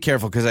want to be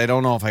careful because I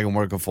don't know if I can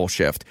work a full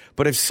shift,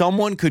 but if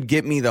someone could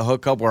get me the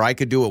hookup where I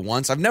could do it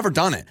once, I've never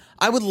done it.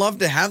 I would love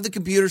to have the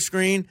computer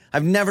screen.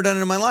 I've never done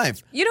it in my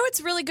life. You know,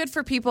 it's really good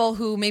for people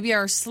who maybe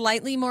are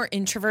slightly more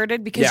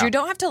introverted because you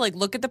don't have to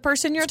look at the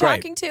person you're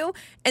talking to,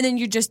 and then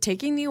you're just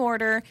taking the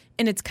order,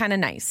 and it's kind of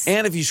nice.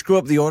 And if you screw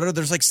up the order,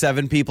 there's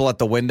 7 people at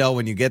the window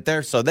when you get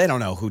there, so they don't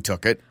know who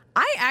took it.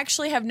 I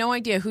actually have no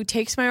idea who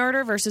takes my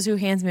order versus who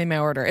hands me my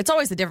order. It's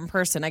always a different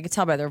person. I could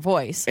tell by their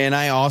voice. And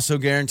I also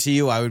guarantee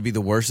you I would be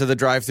the worst of the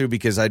drive-thru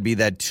because I'd be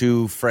that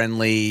too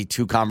friendly,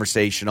 too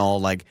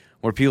conversational,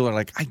 where people are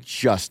like, I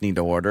just need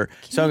to order.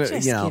 Can you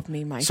just give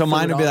me my food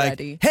mine would be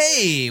already?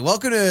 Hey,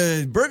 welcome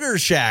to Burger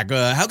Shack.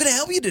 How can I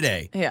help you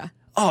today? Yeah.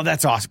 Oh,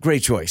 that's awesome.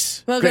 Great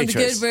choice. Welcome Great to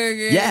choice. Good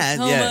Burger. Yeah,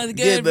 Home of the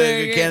Good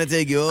Burger. Can I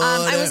take your order?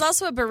 I was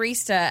also a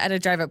barista at a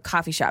drive-up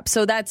coffee shop.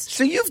 So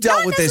you've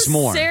dealt with this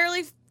more. Not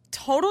necessarily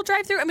total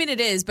drive-thru. I mean,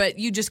 it is, but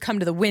you just come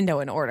to the window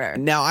and order.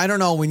 Now, I don't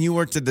know, when you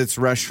worked at this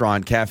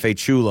restaurant, Cafe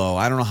Chulo,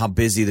 I don't know how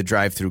busy the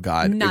drithru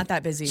got. Not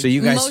that busy. So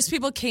you guys, most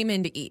people came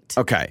in to eat.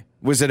 Okay.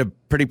 Was it a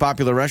pretty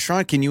popular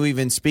restaurant? Can you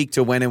even speak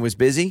to when it was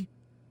busy?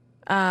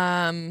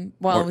 It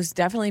was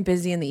definitely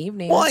busy in the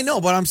evening. Well, I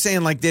know, but I'm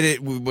saying,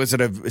 was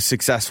it a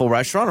successful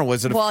restaurant or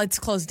was it Well, it's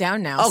closed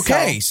down now.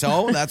 Okay,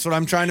 so that's what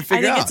I'm trying to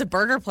figure out. I think it's a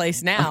burger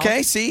place now.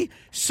 Okay, see?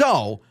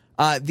 So,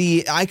 I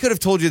could have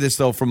told you this,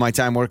 though, from my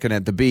time working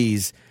at the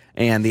Bees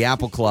and the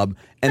Apple Club,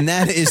 and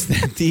that is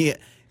that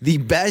the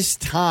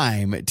best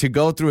time to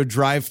go through a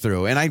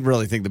drive-thru, and I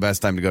really think the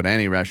best time to go to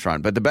any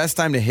restaurant, but the best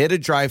time to hit a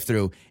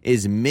drive-thru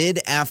is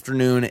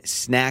mid-afternoon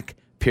snack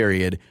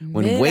period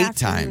when wait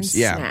times,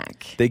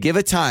 they give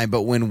a time,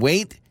 but when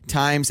wait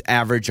times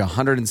average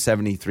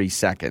 173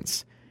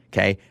 seconds,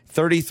 okay?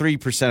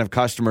 33% of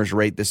customers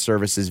rate this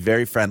service as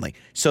very friendly.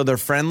 So they're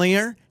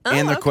friendlier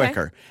and they're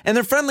quicker. And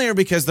they're friendlier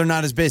because they're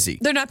not as busy.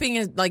 They're not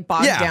being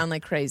bogged down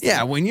like crazy.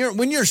 Yeah, when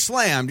you're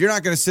slammed, you're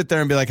not going to sit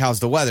there and be like, how's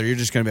the weather? You're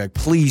just going to be like,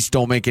 please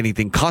don't make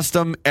anything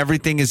custom.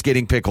 Everything is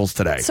getting pickles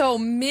today. So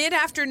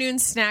mid-afternoon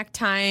snack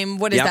time,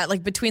 what is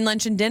that, between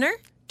lunch and dinner?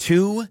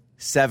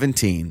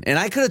 2:17. And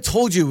I could have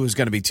told you it was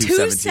going to be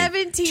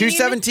 2:17.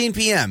 2:17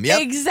 p.m.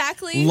 Yep.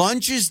 Exactly.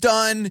 Lunch is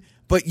done.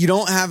 But you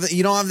don't have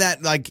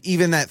that,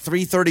 even that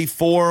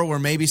 3:34 where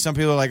maybe some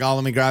people are like, oh,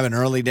 let me grab an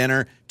early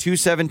dinner.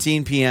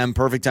 2:17 p.m.,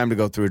 perfect time to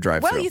go through a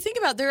drive-thru. Well, you think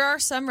about there are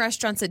some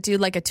restaurants that do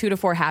a 2 to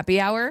 4 happy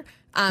hour.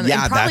 And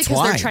that's probably because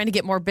why. they're trying to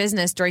get more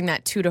business during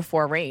that 2 to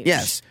 4 range.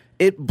 Yes.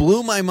 It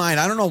blew my mind.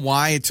 I don't know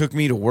why it took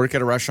me to work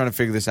at a restaurant to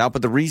figure this out,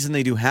 but the reason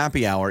they do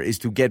happy hour is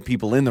to get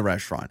people in the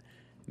restaurant.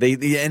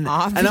 Obviously. And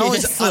I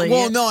was,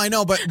 I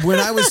know, but when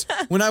I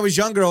was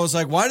younger, I was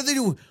like, why do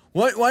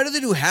they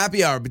do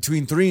happy hour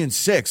between 3 and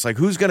 6?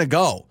 Who's going to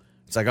go?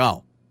 It's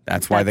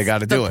that's why they got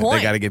to do it. Point.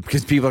 They got to get,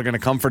 because people are going to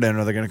come for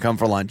dinner, they're going to come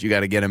for lunch. You got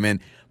to get them in.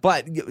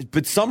 But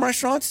some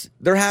restaurants,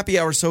 their happy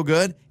hour is so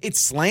good,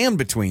 it's slammed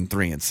between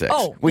 3 and 6,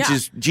 which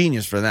is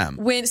genius for them.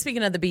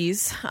 Speaking of the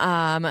Bees,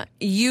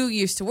 you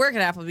used to work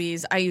at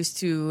Applebee's. I used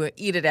to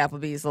eat at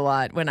Applebee's a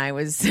lot when I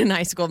was in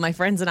high school. My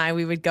friends and I,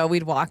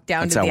 we'd walk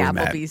down to the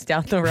Applebee's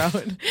down the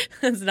road.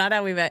 That's not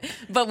how we met.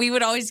 But we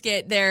would always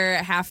get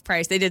their half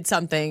price. They did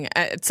something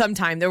at some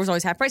time. There was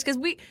always half price because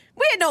we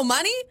had no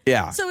money.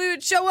 Yeah. So we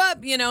would show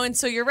up, and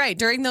so you're right.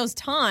 During those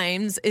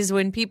times is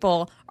when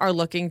people are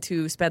looking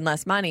to spend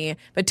less money.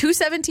 But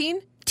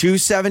 2:17?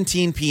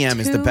 2:17 p.m.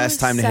 is the best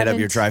time to hit up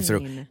your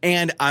drive-thru.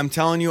 And I'm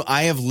telling you,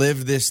 I have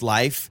lived this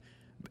life,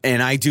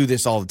 and I do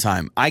this all the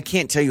time. I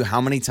can't tell you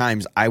how many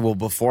times I will,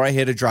 before I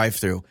hit a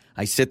drive-thru,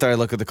 I sit there, I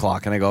look at the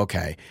clock, and I go,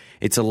 okay,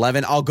 it's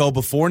 11. I'll go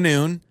before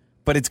noon,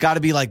 but it's got to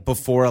be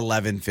before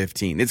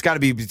 11:15. It's got to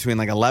be between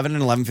 11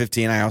 and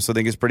 11:15. I also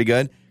think is pretty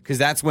good because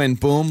that's when,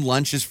 boom,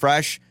 lunch is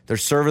fresh. They're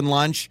serving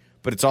lunch.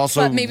 But it's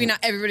also... But maybe not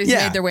everybody's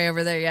made their way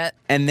over there yet.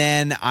 And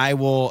then I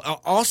will...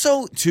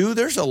 Also, too,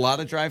 there's a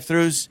lot of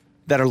drive-thrus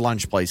that are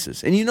lunch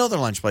places. And they're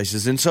lunch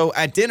places. And so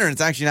at dinner,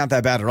 it's actually not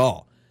that bad at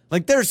all.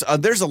 There's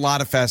a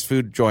lot of fast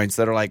food joints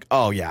that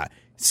are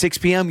 6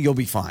 p.m., you'll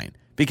be fine.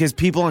 Because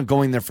people aren't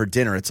going there for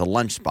dinner. It's a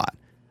lunch spot,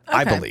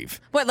 I believe.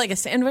 What, like a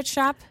sandwich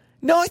shop?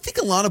 No, I think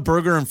a lot of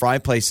burger and fry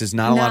places,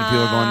 not a lot of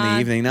people are going in the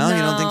evening. No,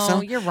 you don't think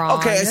so? You're wrong.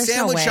 Okay, There's a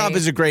sandwich shop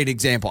is a great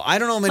example. I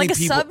don't know many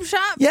people. Like a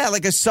sub shop? Yeah,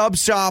 like a sub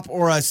shop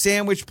or a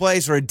sandwich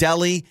place or a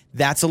deli.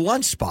 That's a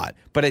lunch spot.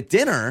 But at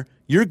dinner,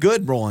 you're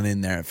good rolling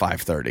in there at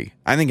 5:30.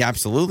 I think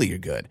absolutely you're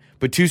good.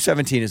 But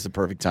 2:17 is the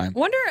perfect time.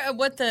 Wonder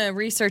what the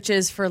research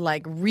is for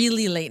like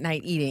really late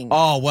night eating.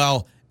 Oh,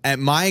 well, at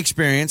my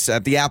experience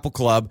at the Apple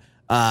Club,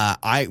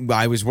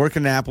 I was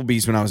working at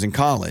Applebee's when I was in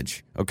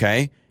college,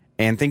 okay?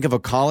 And think of a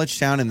college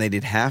town, and they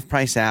did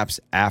half-price apps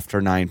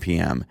after 9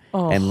 p.m.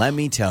 And let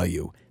me tell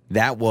you,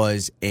 that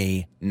was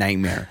a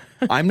nightmare.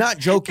 I'm not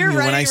joking You're you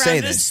when I running say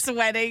around this. just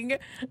sweating.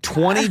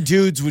 20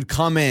 dudes would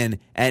come in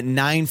at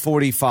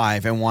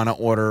 9:45 and want to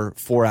order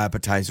 4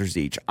 appetizers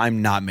each.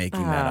 I'm not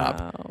making that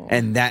up.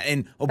 And by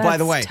the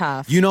That's way,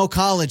 tough. you know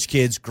college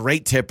kids,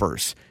 great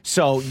tippers.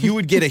 So you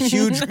would get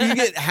you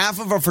get half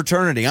of a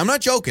fraternity. I'm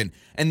not joking.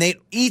 And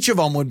each of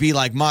them would be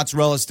like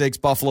mozzarella sticks,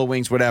 buffalo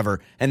wings, whatever.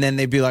 And then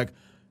they'd be like,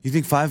 "You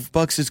think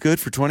 $5 is good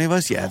for 20 of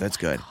us?" Yeah, that's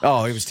good.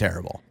 Oh, it was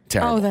terrible.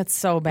 Terrible. Oh, that's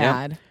so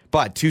bad. Yep.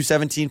 But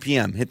 2:17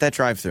 p.m. Hit that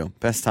drive-through.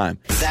 Best time.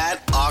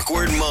 That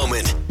awkward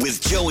moment with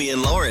Joey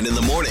and Lauren in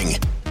the morning.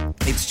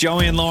 It's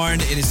Joey and Lauren.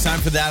 It is time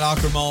for that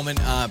awkward moment.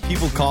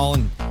 People call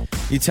and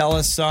you tell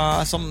us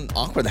something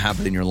awkward that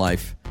happened in your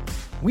life.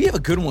 We have a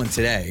good one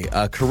today.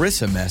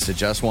 Carissa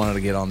messaged us, wanted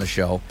to get on the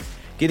show.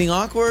 Getting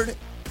awkward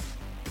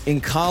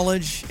in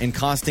college and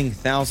costing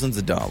thousands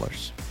of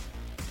dollars.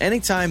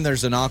 Anytime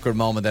there's an awkward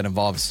moment that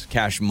involves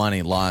cash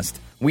money lost,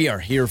 we are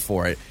here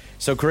for it.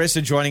 So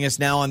Carissa joining us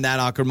now on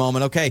that awkward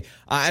moment. Okay,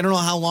 I don't know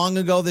how long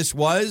ago this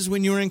was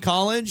when you were in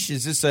college.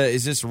 Is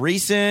this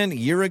recent? A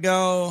year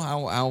ago?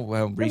 How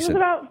recent? This was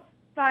about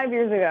 5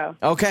 years ago.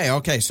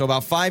 Okay. So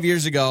about 5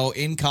 years ago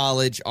in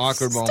college,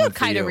 awkward moment. Still for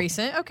kind of you.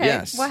 recent. Okay.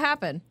 Yes. What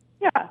happened?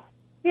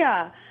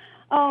 Yeah.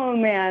 Oh,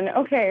 man.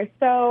 Okay,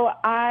 so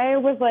I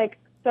was like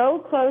so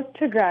close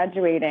to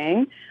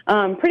graduating.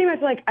 Pretty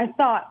much like I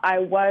thought I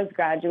was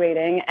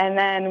graduating. And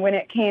then when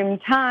it came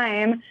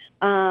time,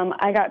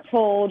 I got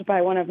told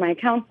by one of my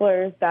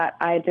counselors that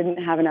I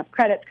didn't have enough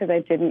credits because I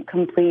didn't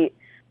complete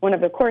one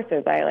of the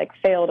courses. I like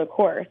failed a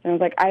course. And I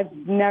was like, I've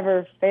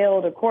never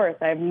failed a course.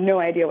 I have no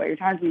idea what you're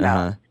talking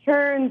about.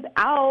 Turns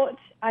out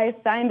I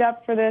signed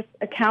up for this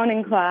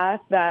accounting class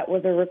that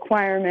was a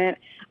requirement.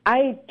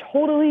 I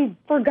totally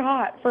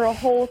forgot for a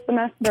whole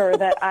semester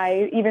that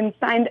I even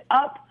signed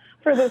up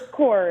for this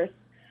course.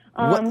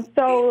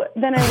 So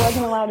then I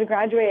wasn't allowed to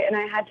graduate, and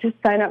I had to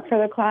sign up for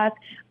the class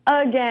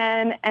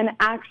again and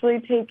actually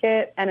take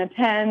it and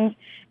attend.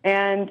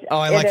 And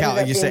I like how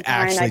you say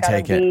actually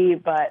take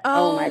it. But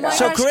oh my God.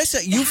 So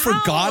Carissa, you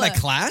forgot a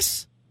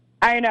class?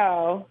 I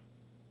know.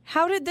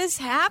 How did this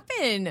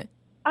happen?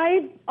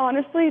 I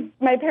honestly,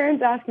 my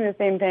parents asked me the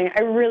same thing.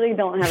 I really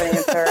don't have an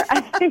answer.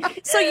 I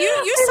think So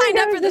you signed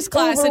up for this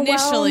class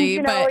initially,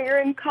 you but know, you're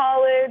in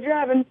college, you're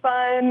having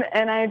fun,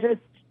 and I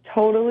just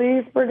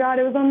totally forgot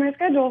it was on my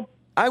schedule.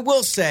 I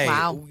will say,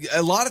 Wow.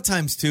 a lot of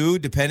times, too,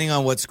 depending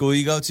on what school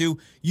you go to,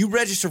 you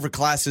register for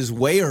classes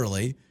way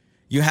early.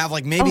 You have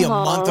like maybe you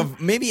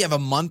have a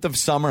month of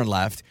summer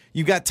left.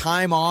 You got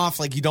time off,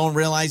 like you don't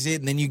realize it,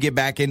 and then you get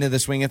back into the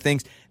swing of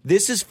things.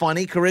 This is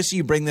funny, Carissa,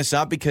 you bring this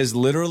up because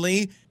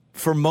literally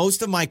for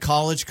most of my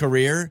college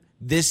career,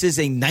 this is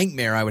a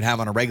nightmare I would have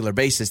on a regular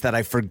basis that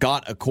I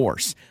forgot a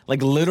course.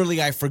 Like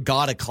literally I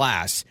forgot a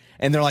class.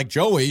 And they're like,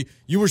 Joey,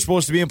 you were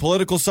supposed to be in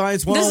political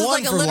science 101 this is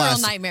like a for literal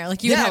last nightmare.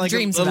 Like you would have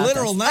dreams a about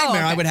literal this.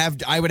 nightmare. Oh,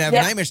 okay. I would have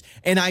nightmares.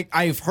 And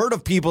I've heard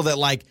of people that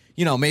like,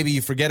 you know, maybe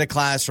you forget a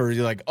class or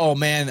you're like, oh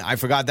man, I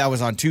forgot that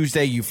was on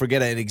Tuesday. You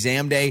forget an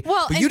exam day.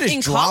 Well, but you just in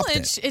dropped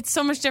college, it. it's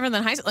so much different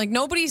than high school. Like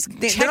nobody's They're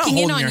not checking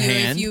in holding on your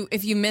you hand.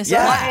 if you miss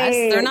Yeah. class.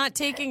 Right. They're not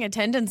taking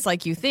attendance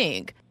like you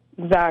think.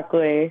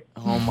 Exactly.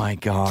 Oh my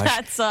gosh.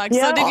 That sucks.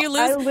 Yeah, so did you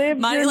I lose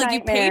lived money? your Like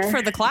you paid nightmare.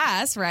 for the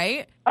class,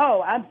 right?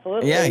 Oh,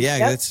 absolutely. Yeah, Yep.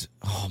 that's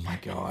oh my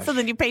gosh. So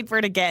then you paid for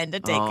it again to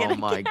take it. Oh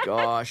my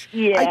gosh.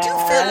 Yeah, I do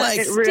feel like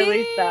it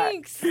really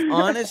sucks. Stinks.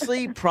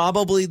 honestly,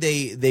 probably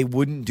they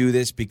wouldn't do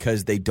this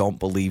because they don't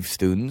believe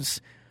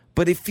students.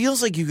 But it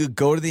feels like you could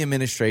go to the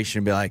administration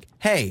and be like,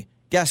 hey,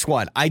 guess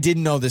what? I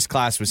didn't know this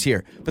class was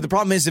here. But the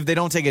problem is if they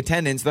don't take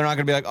attendance, they're not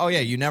going to be like, oh, yeah,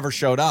 you never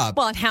showed up.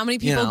 Well, and how many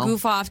people You know?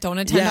 goof off, don't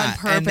attend on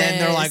purpose? and then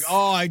they're like,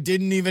 oh, I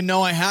didn't even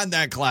know I had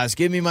that class.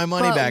 Give me my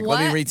money But back.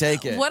 Let me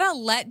retake it. What a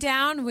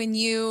letdown when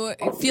you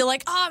feel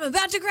like, oh, I'm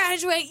about to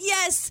graduate.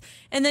 Yes.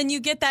 And then you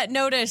get that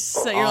notice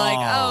that you're like,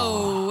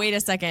 oh, wait a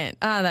second.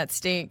 Oh, that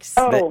stinks.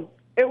 Oh,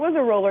 it was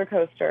a roller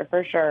coaster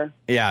for sure.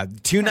 Yeah,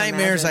 two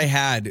nightmares imagine. I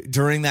had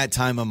during that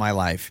time of my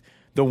life.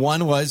 The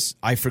one was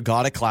I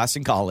forgot a class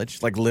in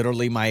college. Like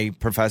literally my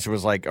professor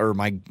was like, or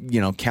my,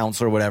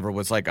 counselor or whatever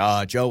was like,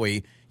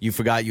 Joey, you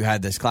forgot you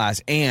had this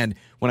class. And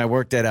when I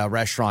worked at a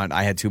restaurant,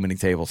 I had too many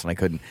tables and I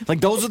couldn't.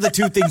 Like those are the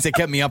two things that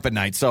kept me up at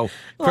night. So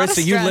lot of Krista,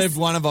 you stress. lived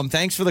one of them.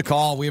 Thanks for the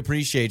call. We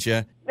appreciate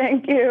you.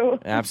 Thank you.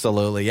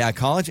 Absolutely. Yeah,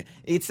 college,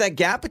 it's that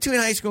gap between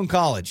high school and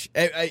college.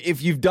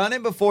 If you've done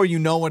it before, you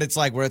know what it's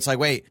like, where it's like,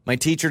 wait, my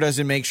teacher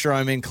doesn't make sure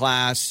I'm in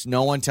class.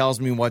 No one tells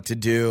me what to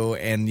do.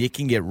 And it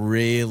can get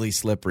really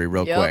slippery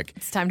real quick.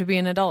 It's time to be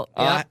an adult.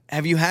 Yep.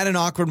 Have you had an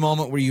awkward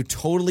moment where you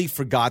totally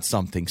forgot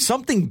something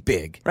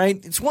big,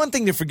 right? It's one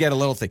thing to forget a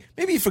little thing.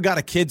 Maybe you forgot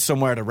a kid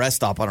somewhere at a rest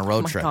stop on a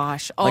road trip.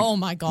 Oh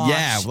my gosh.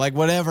 Yeah, like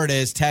whatever it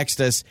is, text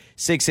us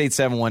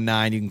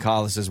 68719. You can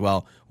call us as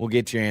well. We'll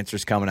get your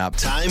answers coming up.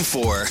 Time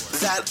for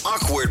That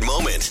Awkward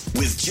Moment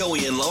with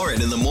Joey and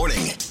Lauren in the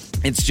morning.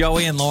 It's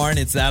Joey and Lauren.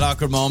 It's that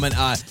awkward moment.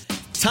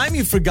 Time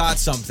you forgot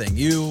something.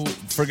 You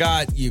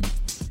forgot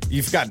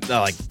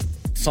like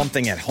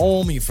something at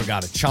home. You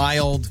forgot a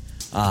child.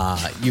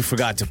 You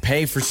forgot to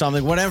pay for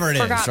something. Whatever it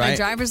is, Forgot right? my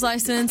driver's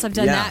license. I've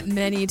done that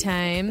many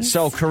times.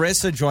 So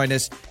Carissa joined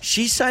us.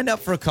 She signed up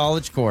for a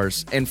college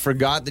course and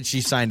forgot that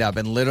she signed up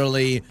and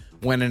literally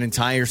went an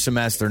entire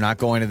semester not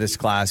going to this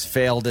class,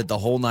 failed it the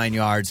whole 9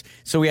 yards.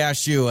 So we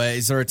asked you,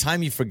 is there a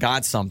time you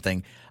forgot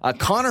something?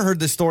 Connor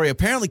heard this story.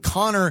 Apparently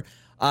Connor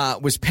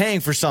was paying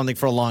for something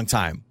for a long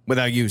time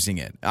without using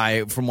it,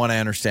 from what I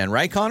understand.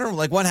 Right, Connor?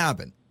 Like, what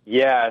happened?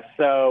 Yeah,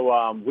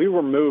 so we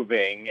were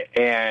moving,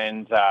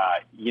 and,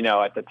 at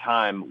the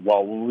time,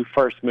 when we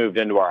first moved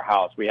into our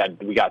house, we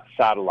got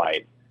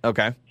satellite.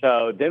 Okay.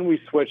 So then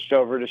we switched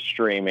over to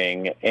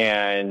streaming,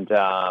 and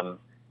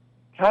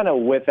kind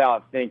of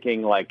without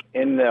thinking, like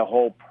in the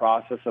whole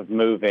process of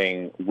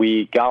moving,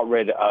 we got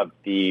rid of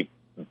the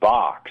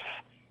box,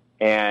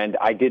 and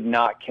I did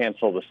not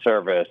cancel the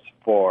service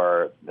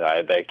for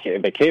the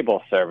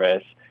cable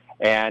service,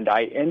 and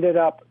I ended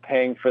up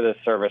paying for the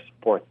service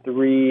for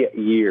 3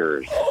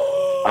 years.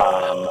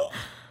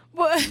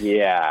 What?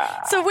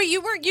 Yeah. So wait,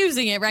 you weren't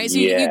using it, right? So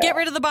you get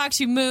rid of the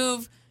box, you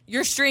move,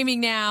 you're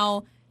streaming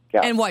now,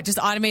 and what? Just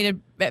automated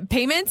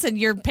payments, and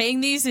you're paying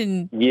these,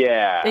 and you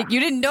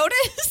didn't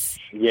notice?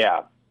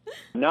 Yeah.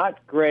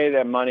 Not great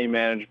at money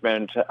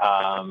management.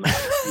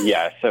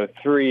 So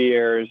 3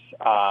 years.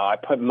 I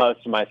put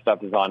most of my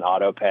stuff is on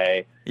auto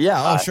pay.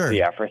 Yeah, sure.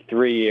 For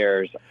 3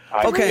 years,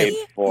 I paid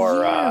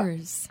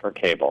for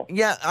cable.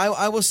 Yeah,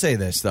 I will say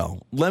this, though.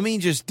 Let me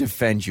just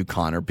defend you,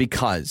 Connor,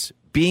 because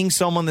being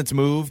someone that's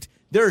moved,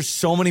 there are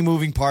so many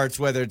moving parts,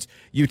 whether it's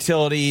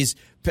utilities,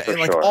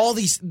 all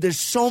these, there's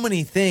so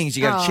many things.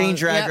 You got to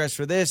change your address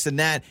for this and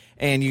that,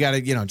 and you got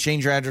to,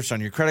 change your address on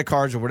your credit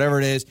cards or whatever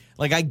it is.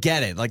 Like, I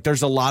get it. Like,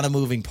 there's a lot of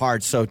moving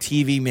parts, so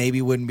TV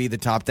maybe wouldn't be the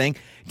top thing.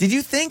 Did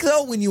you think,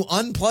 though, when you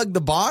unplug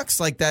the box,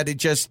 like that it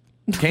just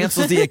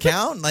cancels the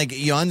account? Like,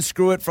 you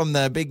unscrew it from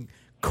the big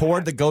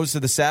cord that goes to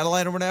the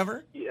satellite or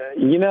whatever?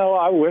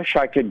 I wish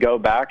I could go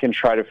back and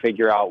try to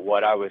figure out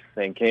what I was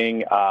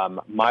thinking.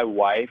 My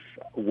wife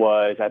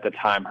was, at the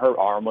time, her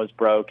arm was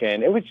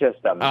broken. It was just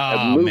a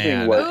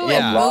moving was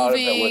a lot of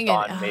it was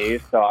on me.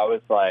 So I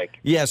was like,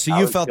 so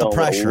you felt the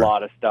pressure. A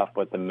lot of stuff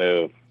with the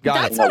move.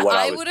 That's what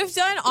I would have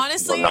done.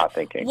 Honestly, not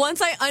thinking.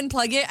 Once I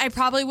unplug it, I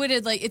probably would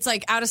have, it's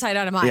like out of sight,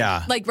 out of mind.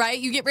 Yeah. Like, right?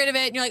 You get rid of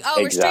it, and you're like,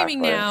 we're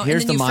streaming now.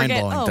 Here's and then the you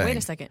forget, mind-blowing thing. wait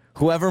a second.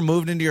 Whoever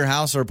moved into your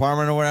house or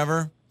apartment or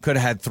whatever could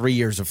have had 3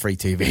 years of free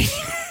TV.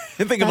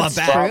 Think about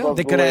that. Probably,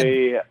 they could have,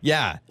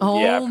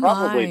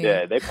 probably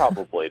did. They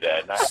probably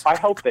did. I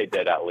hope they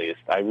did, at least.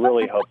 I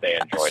really hope they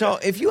enjoyed it. So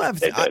if you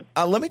have,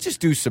 let me just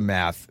do some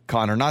math,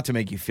 Connor, not to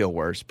make you feel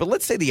worse, but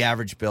let's say the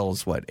average bill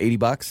is what,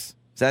 $80? Is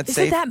that safe?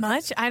 Is it that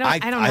much? I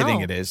don't know. I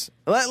think it is.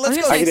 Let's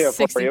go. I can do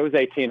it for you. It was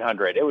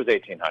 $1,800. It was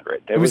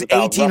 $1,800. It was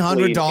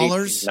 $1,800?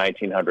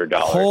 $1,900.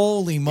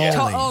 Holy moly!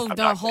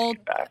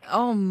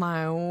 Oh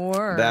my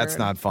word! That's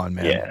not fun,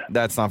 man. Yeah.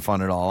 That's not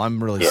fun at all.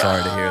 I'm really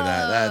sorry to hear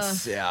that.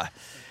 That's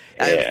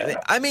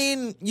I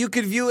mean, you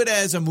could view it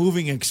as a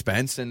moving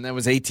expense, and that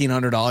was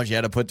 $1,800 you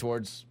had to put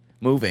towards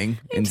moving.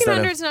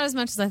 $1,800 is not as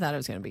much as I thought it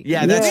was going to be.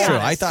 Yeah, that's true.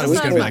 I thought it was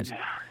going to be like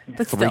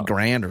But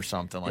 $3,000 or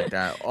something like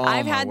that. Oh,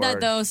 I've had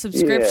that, though,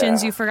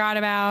 subscriptions you forgot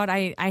about.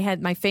 I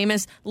had my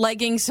famous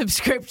legging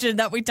subscription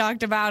that we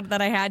talked about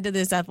that I had to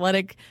this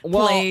athletic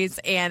place,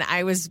 and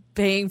I was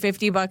paying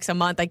 $50 a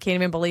month. I can't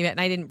even believe it,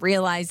 and I didn't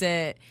realize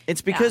it.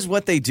 It's because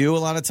what they do a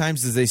lot of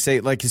times is they say,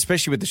 like,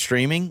 especially with the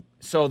streaming,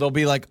 so they'll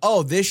be like,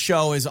 oh, this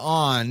show is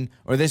on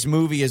or this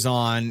movie is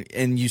on,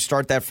 and you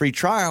start that free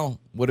trial.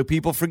 What do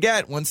people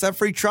forget? Once that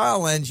free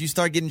trial ends, you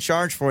start getting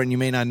charged for it, and you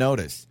may not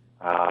notice.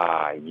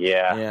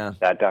 Yeah,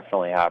 that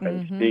definitely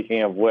happens. Mm-hmm.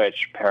 Speaking of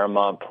which,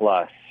 Paramount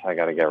Plus, I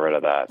got to get rid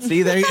of that.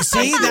 See,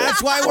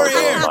 that's why we're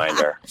here.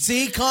 Reminder.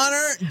 See,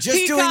 Connor, just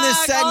Peacock, doing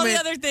this segment all the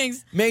other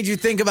things made you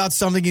think about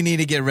something you need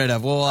to get rid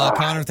of. Well,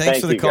 Connor, thanks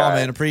for the call,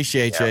 man.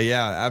 Appreciate you.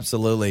 Yeah,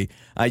 absolutely.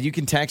 You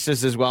can text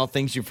us as well,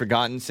 things you've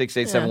forgotten,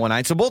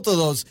 68719. So both of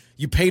those,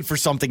 you paid for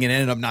something and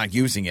ended up not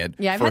using it.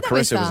 Yeah, I've for had that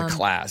Chris, with, it was a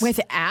class. With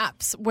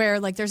apps where,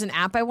 like, there's an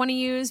app I want to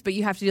use, but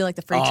you have to do, like,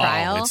 the free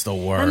trial. It's the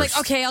worst. And I'm like,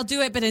 okay, I'll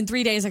do it, but in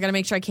 3 days I got to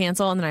make sure I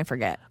cancel, and then I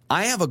forget.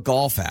 I have a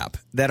golf app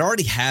that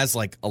already has,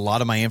 like, a lot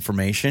of my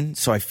information notification,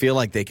 so I feel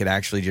like they could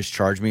actually just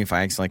charge me if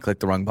I accidentally click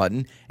the wrong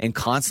button. And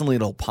constantly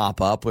it'll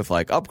pop up with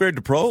like upgrade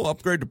to pro,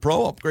 upgrade to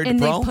pro, upgrade to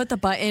pro. And they put the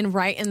button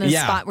right in the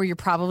spot where you're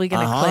probably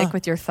going to click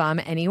with your thumb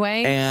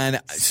anyway.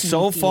 And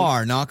so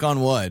far, knock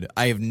on wood,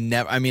 I have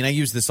never, I mean, I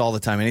use this all the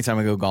time anytime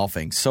I go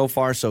golfing. So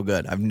far, so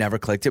good. I've never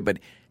clicked it, but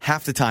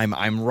half the time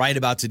I'm right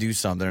about to do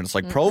something. And it's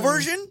like, pro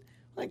version?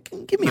 Like,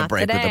 give me a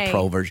break with the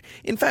pro version.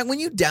 In fact, when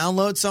you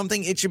download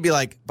something, it should be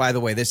like, by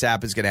the way, this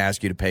app is going to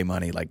ask you to pay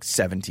money like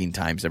 17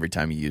 times every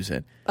time you use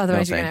it.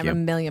 Otherwise, you're going to have a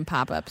million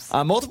pop-ups.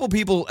 Multiple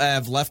people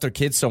have left their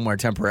kids somewhere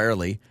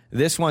temporarily.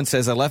 This one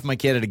says, I left my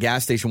kid at a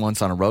gas station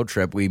once on a road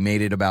trip. We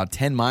made it about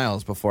 10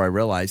 miles before I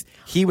realized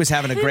he was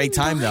having a great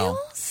time, though.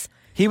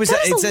 He was.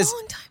 It says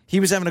he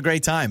was having a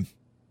great time.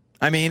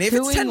 I mean, if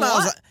it's 10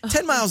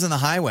 miles on the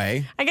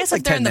highway, I guess like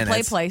if they're in the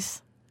minutes. play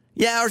place.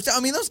 Yeah, or,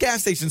 I mean, those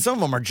gas stations, some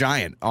of them are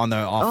giant off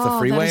the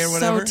freeway that is or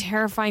whatever. So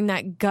terrifying,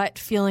 that gut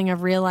feeling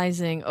of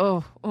realizing,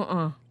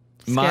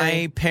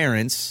 My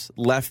parents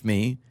left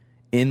me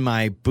in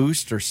my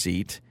booster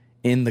seat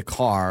in the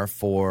car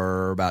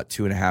for about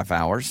 2.5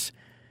 hours.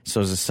 So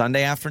it was a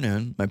Sunday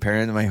afternoon.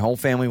 My whole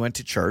family went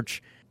to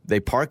church.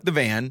 They parked the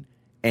van,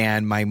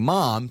 and my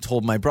mom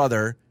told my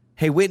brother,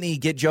 hey, Whitney,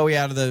 get Joey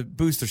out of the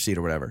booster seat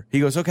or whatever.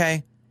 He goes,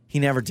 okay. He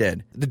never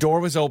did. The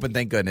door was open,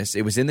 thank goodness.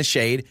 It was in the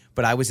shade,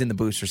 but I was in the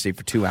booster seat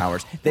for 2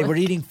 hours. They were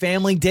eating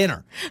family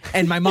dinner.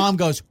 And my mom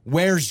goes,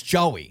 where's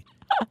Joey?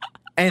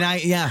 And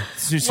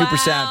super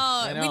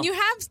sad. When you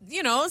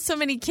have, so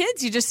many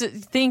kids, you just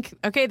think,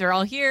 okay, they're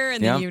all here,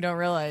 and then you don't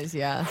realize, On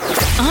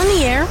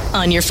the air,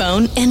 on your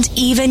phone, and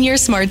even your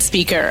smart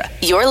speaker.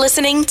 You're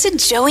listening to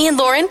Joey and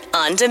Lauren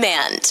on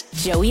demand.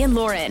 Joey and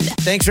Lauren.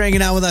 Thanks for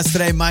hanging out with us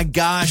today. My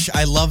gosh,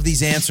 I love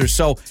these answers.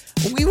 So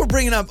we were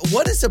bringing up,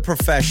 what is a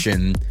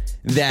profession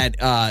that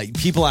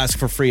people ask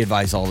for free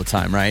advice all the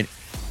time, right?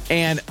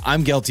 And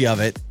I'm guilty of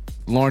it.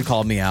 Lauren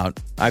called me out.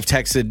 I've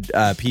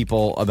texted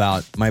people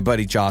about my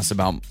buddy Joss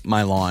about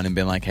my lawn and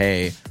been like,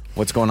 hey,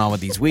 what's going on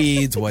with these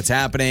weeds? What's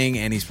happening?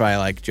 And he's probably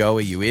like,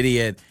 Joey, you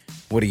idiot.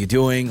 What are you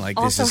doing? Like,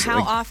 also, this is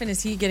how often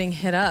is he getting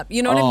hit up?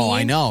 You know what I mean? Oh,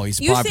 I know. He's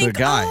a popular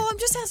guy. I'm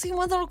just asking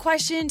one little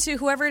question to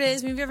whoever it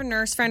is. Maybe you have a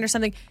nurse friend or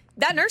something.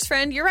 That nurse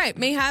friend, you're right,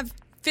 may have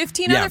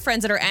 15 other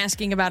friends that are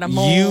asking about a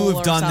mole.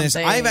 You've done this.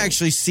 I've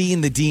actually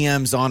seen the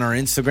DMs on our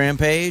Instagram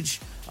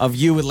page of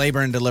you with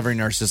labor and delivery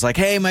nurses. Like,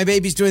 hey, my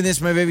baby's doing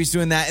this, my baby's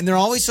doing that. And they're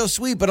always so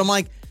sweet. But I'm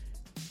like,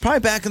 probably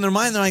back in their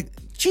mind, they're like,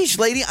 geez,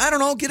 lady, I don't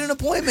know, get an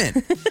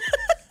appointment.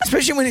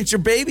 Especially when it's your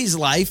baby's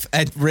life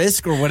at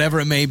risk or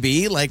whatever it may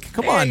be. Like,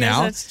 come on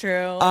now. That's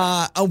true.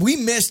 We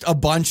missed a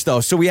bunch,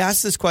 though. So we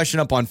asked this question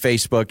up on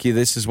Facebook.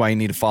 This is why you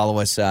need to follow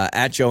us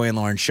at Joey and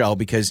Lauren Show,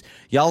 because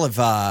y'all have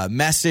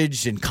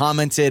messaged and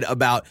commented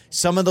about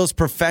some of those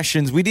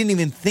professions we didn't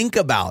even think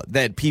about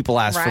that people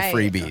ask for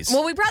freebies.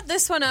 Well, we brought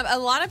this one up. A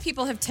lot of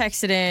people have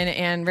texted in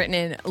and written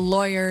in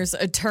lawyers,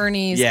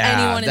 attorneys,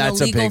 anyone in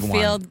the legal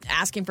field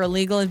asking for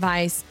legal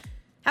advice.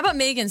 How about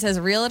Megan says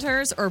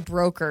realtors or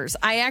brokers?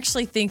 I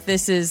actually think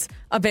this is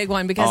a big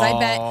one because I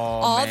bet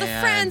all the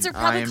friends are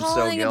probably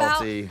calling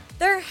about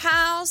their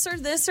house or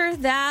this or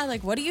that.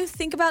 Like, what do you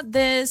think about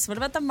this? What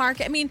about the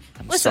market? I mean,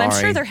 listen, I'm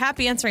sure they're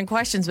happy answering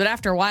questions, but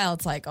after a while,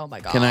 it's like, oh my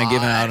gosh. Can I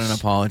give out an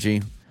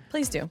apology?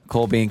 Please do.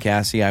 Colby and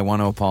Cassie, I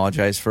want to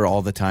apologize for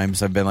all the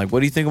times I've been like, what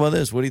do you think about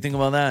this? What do you think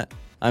about that?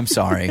 I'm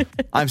sorry.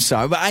 I'm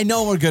sorry. But I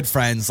know we're good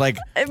friends. Like,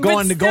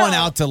 going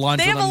out to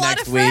lunch with them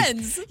next week.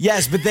 Friends.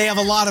 Yes, but they have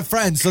a lot of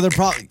friends. So they're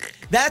probably...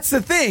 That's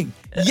the thing.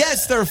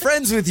 Yes, they're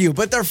friends with you,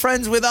 but they're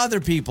friends with other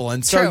people.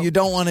 And so you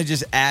don't want to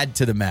just add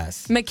to the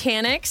mess.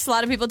 Mechanics. A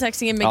lot of people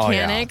texting in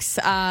mechanics.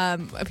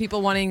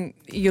 People wanting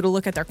you to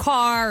look at their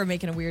car or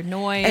making a weird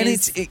noise. And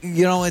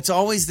it's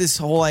always this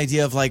whole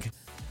idea of like,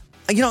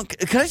 can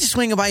I just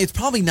swing it by? It's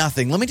probably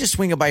nothing. Let me just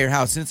swing it by your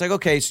house. And it's like,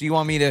 okay, so you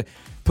want me to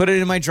put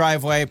it in my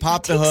driveway,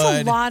 pop the hood. It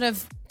takes a lot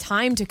of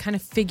time to kind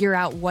of figure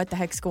out what the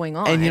heck's going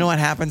on. And you know what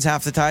happens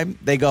half the time?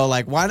 They go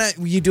like, why not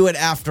you do it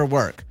after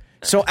work?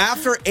 So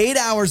after 8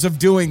 hours of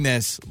doing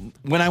this,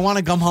 when I want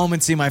to come home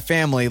and see my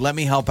family, let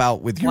me help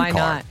out with your car.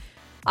 Why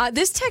not?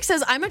 This text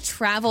says, I'm a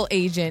travel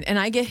agent, and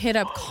I get hit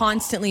up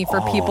constantly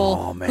for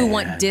people who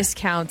want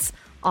discounts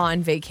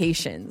on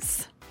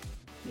vacations.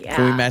 Yeah.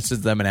 Can we message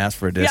them and ask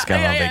for a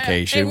discount on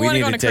vacation? Hey,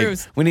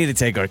 we need to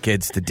take our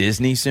kids to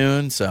Disney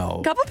soon. So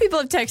a couple people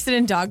have texted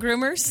in dog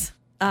groomers.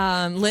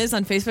 Liz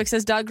on Facebook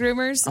says dog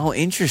groomers. Oh,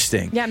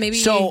 interesting. Yeah, maybe.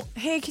 So,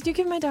 hey, could you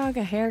give my dog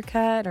a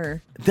haircut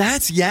or?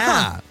 That's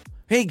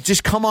Hey,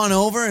 just come on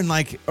over and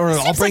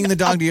I'll bring the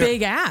dog to you.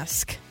 Big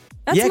ask.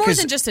 That's more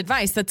than just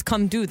advice. That's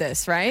come do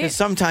this, right? Because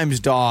sometimes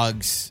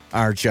dogs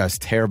are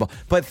just terrible.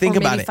 But think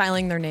about it.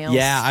 Filing their nails.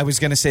 Yeah, I was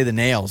going to say the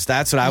nails.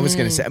 That's what I was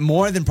going to say.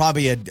 More than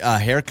probably a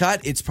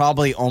haircut, it's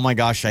probably, oh my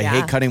gosh, I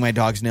hate cutting my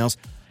dog's nails.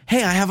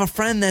 Hey, I have a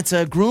friend that's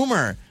a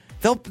groomer.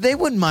 They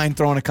wouldn't mind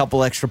throwing a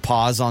couple extra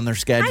paws on their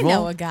schedule. I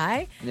know a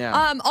guy.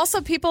 Yeah.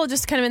 Also, people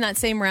just kind of in that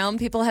same realm,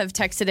 people have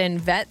texted in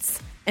vets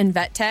and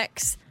vet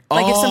techs.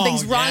 Like if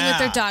something's wrong with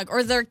their dog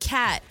or their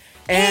cat.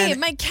 Hey,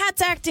 my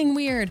cat's acting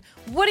weird.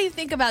 What do you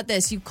think about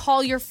this? You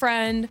call your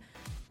friend.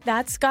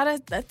 That's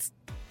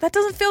That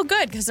doesn't feel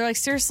good because they're like,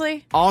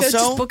 seriously? Also,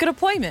 just book an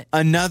appointment.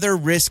 Another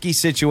risky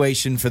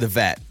situation for the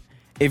vet.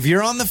 If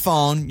you're on the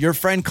phone, your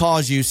friend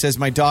calls you, says,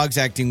 my dog's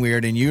acting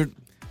weird, and you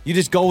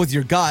just go with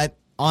your gut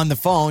on the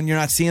phone. You're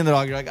not seeing the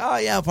dog. You're like, oh,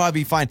 yeah, I'll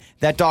probably be fine.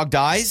 That dog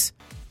dies.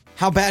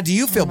 How bad do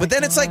you feel? But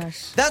then it's like,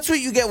 that's what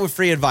you get with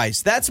free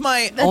advice. That's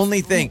my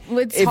only thing.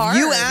 It's if hard,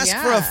 you ask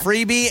for a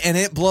freebie and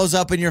it blows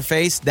up in your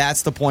face,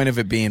 that's the point of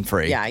it being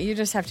free. Yeah, you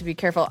just have to be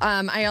careful.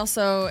 I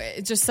also,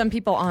 just some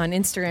people on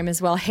Instagram as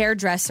well,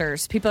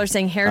 hairdressers. People are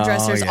saying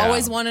hairdressers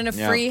always wanting a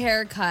free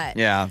haircut.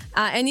 Yeah.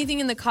 Anything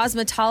in the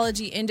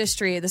cosmetology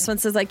industry. This one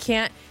says, I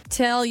can't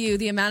tell you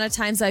the amount of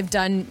times I've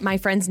done my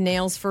friend's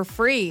nails for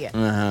free.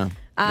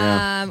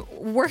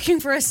 Working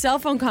for a cell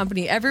phone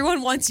company.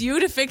 Everyone wants you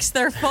to fix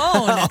their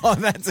phone.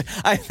 That's a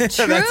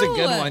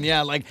good one.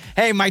 Yeah, like,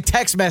 hey, my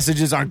text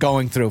messages aren't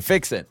going through.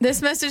 Fix it. This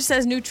message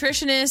says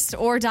nutritionist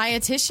or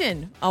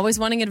dietitian. Always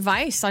wanting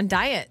advice on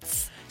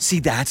diets. See,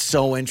 that's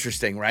so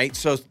interesting, right?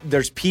 So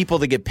there's people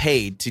that get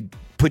paid to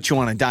put you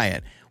on a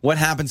diet. What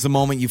happens the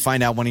moment you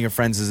find out one of your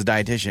friends is a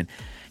dietitian?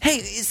 Hey,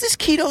 is this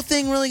keto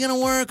thing really going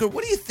to work? Or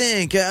what do you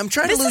think? I'm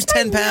trying to lose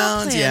 10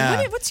 pounds.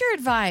 Yeah. What's your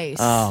advice?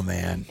 Oh,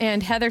 man.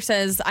 And Heather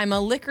says, I'm a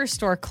liquor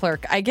store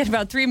clerk. I get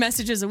about 3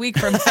 messages a week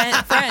from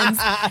friends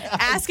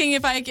asking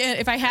if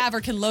I have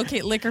or can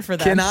locate liquor for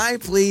them. Can I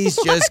please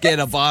just get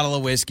a bottle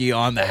of whiskey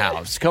on the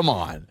house? Come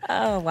on.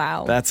 Oh,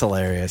 wow. That's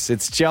hilarious.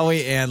 It's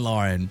Joey and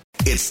Lauren.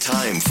 It's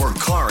time for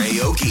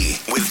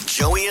karaoke with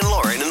Joey and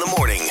Lauren in the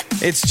morning.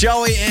 It's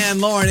Joey and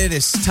Lauren. It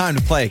is time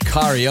to play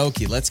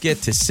karaoke. Let's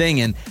get to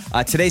singing.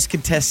 Today's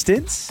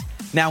contestants.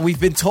 Now, we've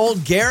been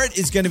told Garrett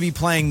is going to be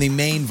playing the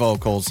main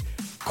vocals.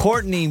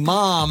 Courtney,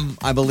 mom,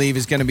 I believe,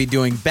 is going to be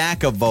doing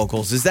backup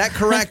vocals. Is that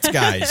correct,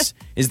 guys?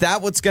 Is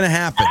that what's going to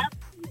happen?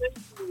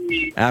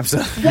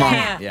 Absolutely.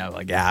 Yeah. Yeah,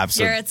 like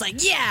absolutely. Garrett's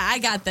like, yeah, I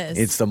got this.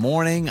 It's the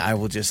morning. I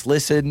will just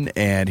listen,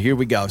 and here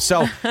we go.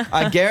 So,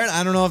 Garrett,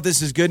 I don't know if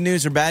this is good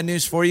news or bad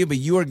news for you, but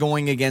you are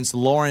going against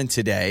Lauren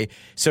today.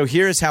 So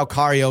here's how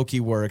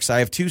karaoke works. I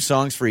have 2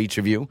 songs for each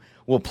of you.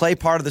 We'll play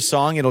part of the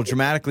song. It'll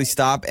dramatically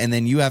stop, and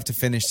then you have to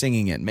finish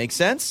singing it. Make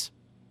sense?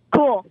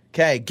 Cool.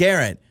 Okay,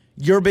 Garrett,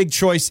 your big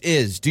choice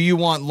is, do you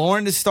want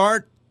Lauren to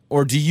start,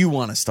 or do you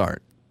want to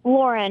start?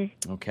 Lauren.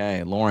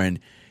 Okay, Lauren,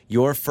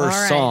 your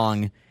first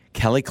song,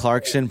 Kelly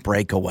Clarkson,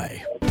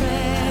 Breakaway.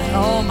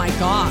 Oh, my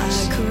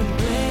gosh.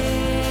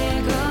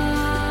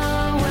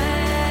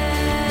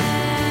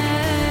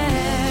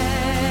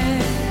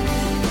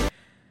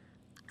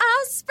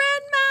 I'll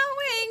spread my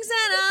wings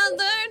and I'll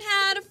learn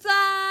how to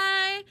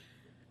fly.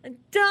 I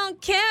don't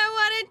care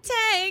what it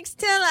takes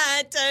till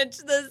I touch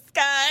the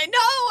sky. No,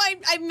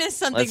 I missed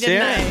something,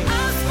 didn't I?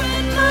 I'll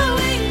spread my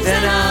wings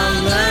and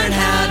I'll learn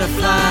how to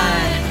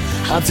fly.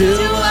 I'll do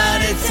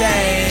what it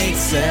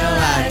takes till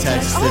I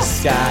touch the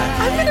sky.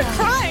 I'm going to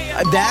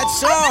cry. That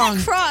song,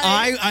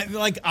 I'm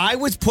gonna cry. I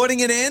was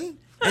putting it in,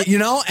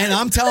 and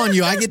I'm telling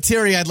you, I get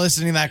teary-eyed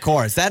listening to that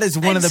chorus. That is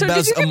one of the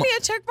best. Did you give me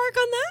a check mark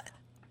on that?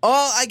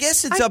 Oh, I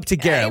guess it's up to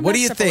Garrett. What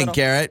do you think,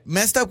 Garrett?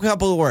 Messed up a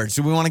couple of words.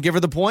 Do we want to give her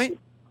the point?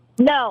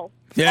 No.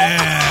 Yeah,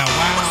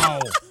 wow.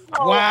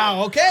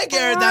 Wow. Okay,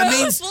 Garrett,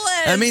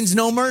 that means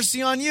no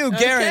mercy on you.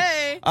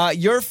 Okay. Garrett,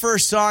 your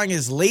first song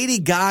is Lady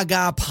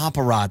Gaga,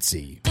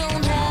 Paparazzi.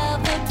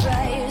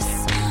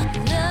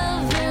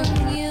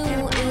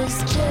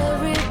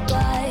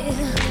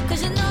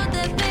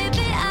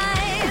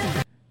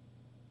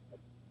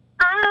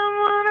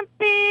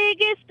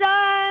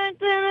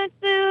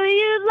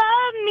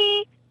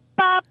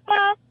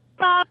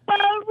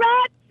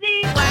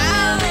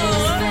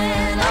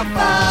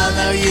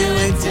 Follow you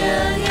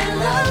until you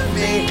love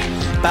me.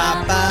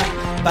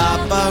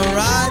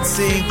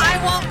 Paparazzi. I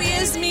won't be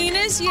as mean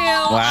as you.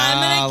 Wow,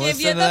 I'm going to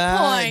give you the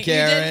point.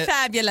 Garrett. You did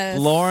fabulous.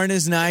 Lauren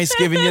is nice,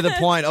 giving you the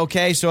point.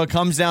 Okay, so it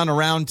comes down to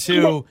round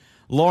 2.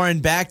 Lauren,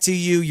 back to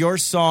you. Your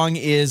song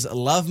is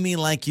Love Me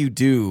Like You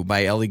Do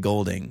by Ellie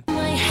Goulding.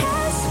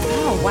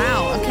 Oh,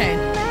 wow.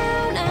 Okay.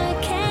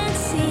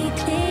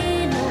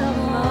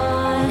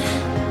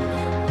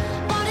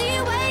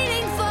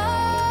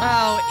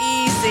 Oh,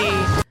 easy.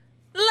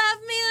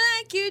 Love me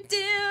like you do.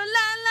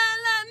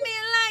 Love me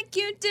like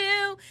you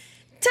do.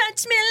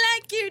 Touch me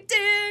like you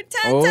do.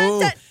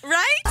 Touch.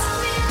 Right?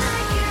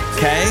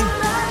 Okay.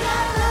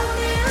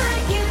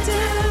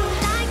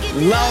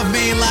 Love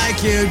me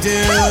like you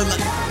do.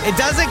 It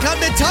doesn't come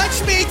to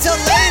touch me till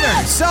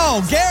later.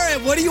 So,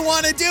 Garrett, what do you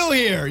want to do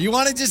here? You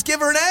want to just give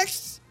her an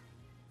X?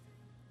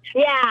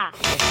 Yeah.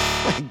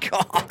 Oh, my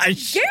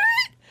gosh.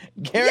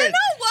 Garrett, you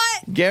know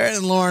what? Garrett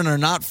and Lauren are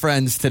not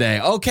friends today.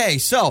 Okay,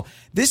 so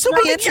this will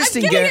be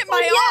interesting, Garrett. No.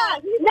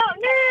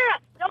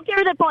 Don't give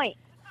her the point.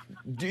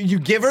 Do you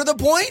give her the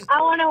point?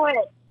 I want to win.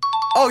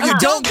 Oh, you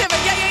don't give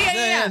it.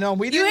 Yeah. No,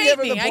 we didn't give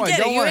her the point. I get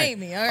don't it. worry. You hate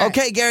me. All right.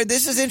 Okay, Garrett,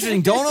 this is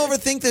interesting. Don't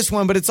overthink this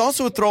one, but it's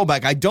also a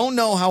throwback. I don't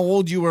know how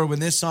old you were when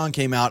this song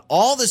came out.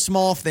 All the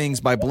Small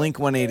Things by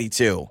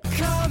Blink-182.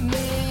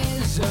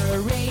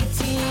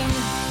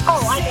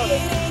 Oh, I know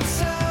this.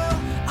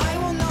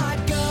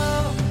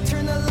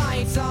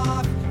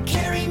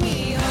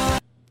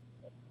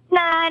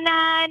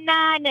 na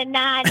na na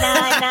na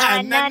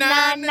na na na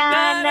na na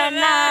na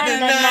na.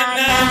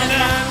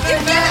 You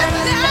give him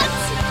that?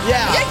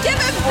 Yeah. You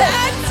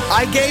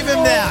give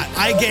him that?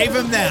 I gave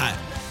him that.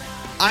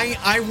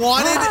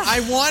 I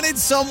wanted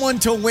someone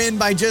to win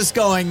by just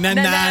going na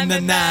na na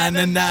na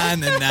na na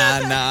na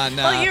na na.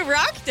 Well, you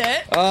rocked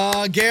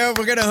it. Garrett,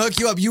 we're gonna hook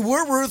you up. You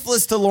were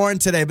ruthless to Lauren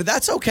today, but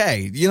that's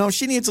okay. You know,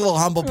 she needs a little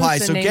humble pie.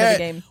 the So name of the Garrett,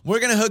 game. we're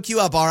gonna hook you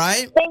up, all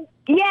right?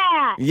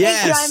 Yeah.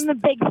 Yes. Thank you. I'm a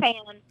big fan.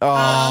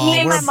 Oh, Me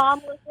and my we're- mom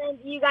listen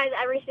to you guys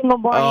every single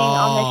morning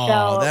on the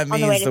show. that on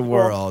the way means to the school.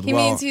 world. He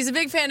Well, means he's a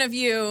big fan of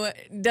you,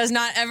 does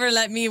not ever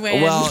let me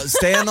win. well,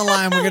 stay on the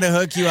line. We're gonna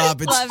hook you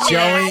up. It's Love you. Joey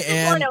I just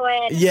and wanna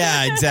win.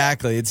 yeah,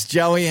 exactly. It's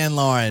Joey and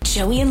Lauren.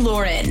 Joey and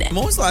Lauren.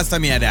 When was the last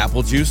time you had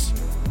apple juice?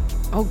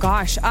 Oh,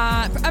 gosh.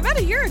 About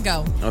a year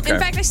ago. Okay. In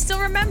fact, I still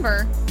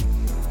remember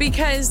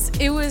because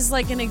it was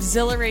like an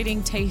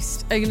exhilarating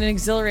taste, an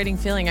exhilarating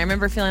feeling. I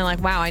remember feeling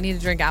like, wow, I need to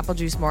drink apple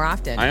juice more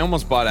often. I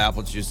almost bought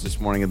apple juice this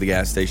morning at the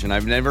gas station.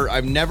 I've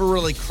never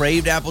really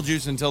craved apple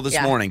juice until this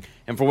Yeah. morning.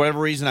 And for whatever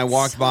reason, I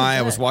walked by.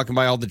 I was walking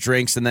by all the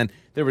drinks, and then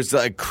there was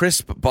a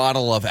crisp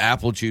bottle of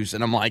apple juice,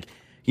 and I'm like,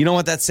 you know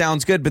what? That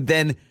sounds good. But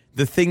then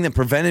the thing that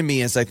prevented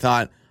me is I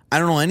thought, I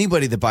don't know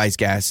anybody that buys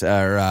gas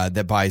or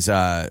that buys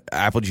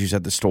apple juice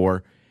at the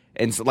store.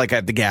 And so, like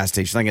at the gas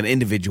station, like an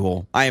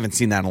individual. I haven't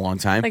seen that in a long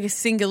time. Like a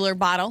singular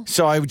bottle.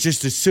 So I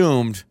just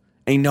assumed,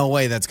 ain't no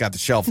way that's got the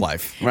shelf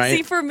life, right?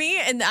 See, for me,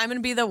 and I'm going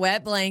to be the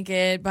wet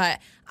blanket, but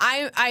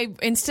I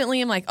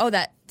instantly am like, oh,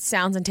 that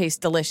sounds and tastes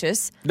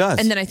delicious. It does.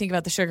 And then I think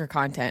about the sugar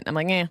content. I'm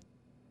like,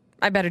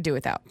 I better do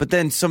without. But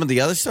then some of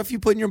the other stuff you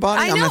put in your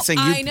body, I'm not saying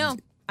you.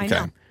 I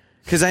know.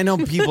 Because I know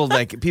people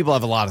people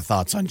have a lot of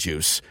thoughts on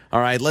juice. All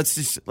right, let's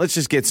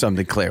just get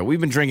something clear. We've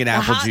been drinking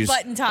apple hot juice,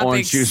 button topics.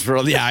 orange juice for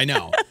I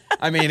know.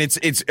 I mean, it's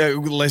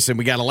listen,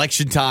 we got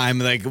election time.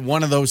 Like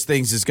one of those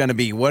things is going to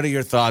be, what are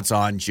your thoughts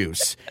on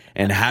juice?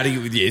 And how do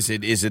you is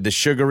it the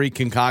sugary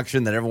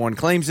concoction that everyone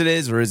claims it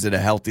is, or is it a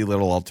healthy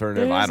little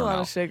alternative? It is I don't a lot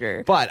know. of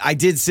sugar. But I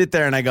did sit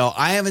there and I go,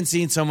 I haven't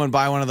seen someone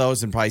buy one of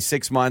those in probably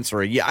 6 months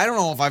or a year. I don't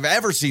know if I've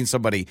ever seen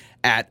somebody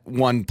at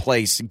one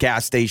place,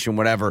 gas station,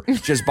 whatever,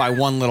 just buy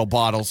one little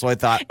bottle. So I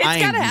thought, It's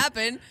got to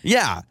happen.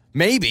 Yeah,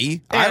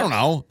 maybe. I don't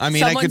know. I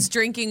mean, Someone's I could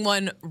drinking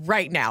one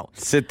right now.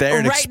 sit there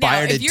and Right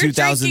expired now. in If you're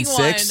drinking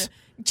 2006.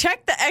 one,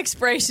 check the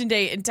expiration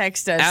date and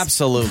text us.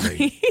 Absolutely.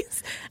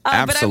 Please. But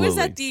I was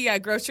Absolutely. at the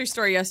grocery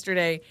store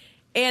yesterday,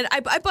 and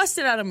I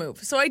busted out a move.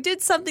 So I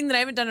did something that I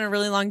haven't done in a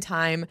really long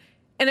time.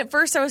 And at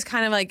first I was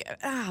kind of like,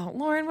 oh,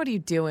 Lauren, what are you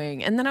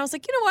doing? And then I was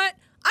like, you know what?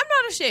 I'm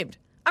not ashamed.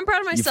 I'm proud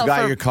of You myself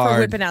forgot for, your card. for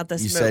whipping out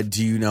this you move. said,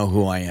 do you know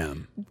who I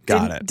am?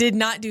 Got it. Did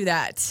not do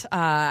that.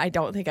 I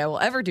don't think I will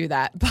ever do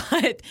that.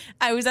 But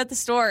I was at the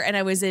store and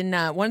I was in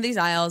one of these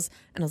aisles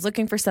and I was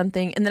looking for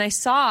something. And then I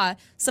saw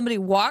somebody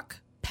walk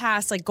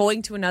past, like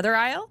going to another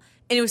aisle.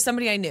 And it was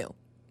somebody I knew.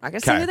 I'm not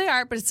going to say who they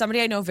are, but it's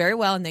somebody I know very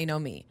well and they know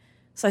me.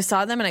 So I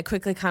saw them and I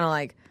quickly kind of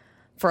like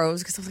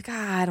froze because I was like,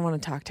 I don't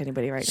want to talk to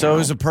anybody right now. So it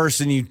was a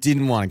person you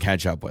didn't want to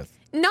catch up with.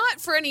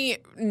 Not for any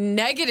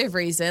negative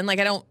reason. Like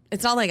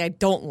it's not like I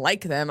don't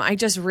like them. I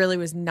just really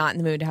was not in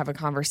the mood to have a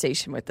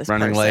conversation with this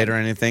Running person. late or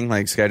anything?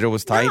 Like schedule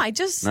was tight? No, I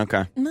just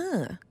Okay.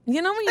 meh.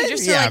 You know when you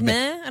just Yeah, are like, but-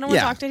 meh, I don't want to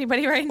yeah. talk to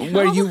anybody right now.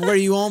 Where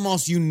you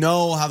almost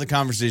how the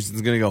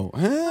conversation's going to go.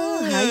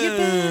 How you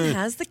been?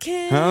 How's the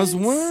kids? How's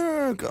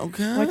work?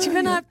 Okay. What you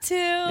been up to?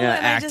 Yeah, And I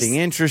acting just-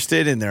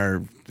 interested in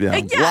their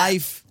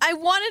life. I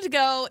wanted to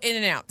go in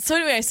and out. So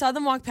anyway, I saw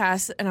them walk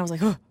past and I was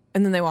like, oh,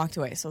 and then they walked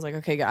away. So I was like,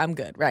 okay, I'm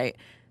good, right?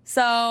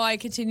 So I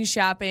continue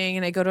shopping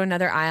and I go to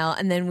another aisle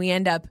and then we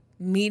end up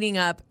meeting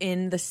up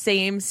in the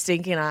same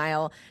stinking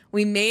aisle.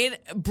 We made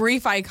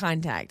brief eye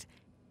contact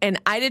and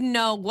I didn't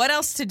know what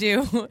else to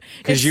do.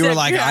 Because you were except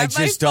like, I grab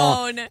my just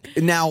don't.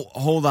 phone. Now,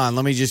 hold on.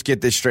 Let me just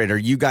get this straight. Are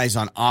you guys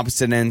on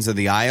opposite ends of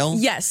the aisle?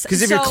 Yes.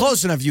 Because if you're So-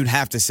 close enough, you'd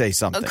have to say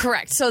something.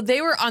 Correct. So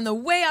they were on the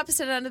way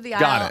opposite end of the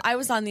Got aisle. it. I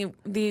was on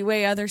the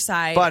way other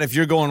side. But if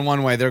you're going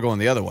one way, they're going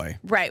the other way.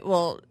 Right.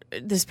 Well,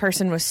 this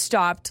person was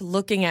stopped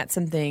looking at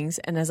some things,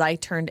 and as I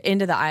turned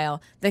into the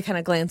aisle, they kind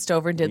of glanced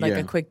over and did like Yeah.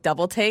 a quick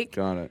double take.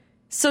 Got it.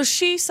 So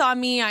she saw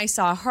me, I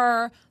saw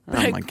her. But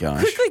Oh, I my gosh.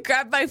 quickly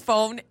grabbed my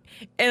phone,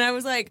 and I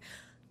was like,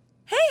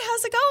 "Hey,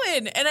 how's it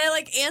going?" And I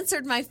like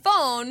answered my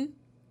phone.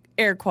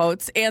 Air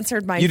quotes,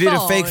 answered my phone. You did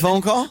a fake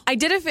phone call? I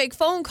did a fake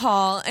phone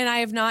call, and I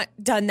have not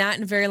done that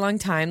in a very long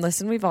time.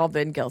 Listen, we've all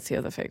been guilty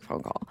of the fake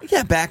phone call.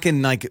 Yeah, back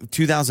in like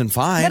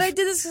 2005. But I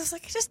did this because I was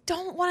like, I just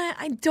don't want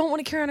to. I don't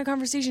want to carry on a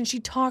conversation. She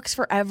talks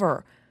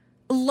forever.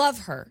 Love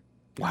her.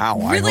 Wow.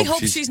 Really I hope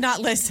hope she's not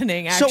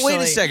listening. Actually. So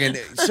wait a second.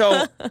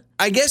 So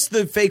I guess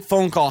the fake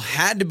phone call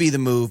had to be the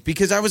move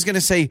because I was going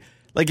to say,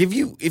 like, if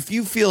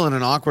you feel in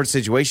an awkward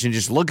situation,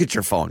 just look at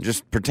your phone.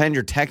 Just pretend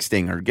you're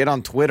texting or get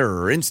on Twitter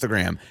or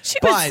Instagram. She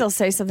would still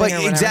say something But or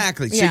whatever.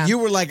 exactly. Yeah. So you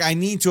were like, I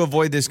need to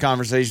avoid this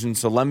conversation,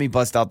 so let me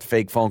bust out the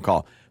fake phone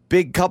call.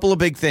 Couple of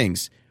big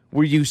things.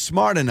 Were you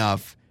smart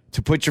enough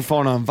to put your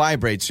phone on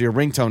vibrate so your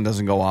ringtone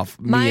doesn't go off?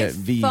 My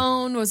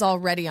phone was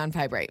already on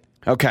vibrate.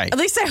 Okay. At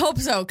least I hope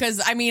so,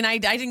 because, I mean, I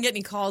didn't get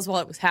any calls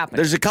while it was happening.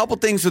 There's a couple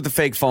things with the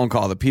fake phone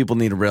call that people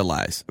need to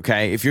realize,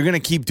 okay? If you're going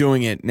to keep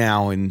doing it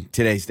now in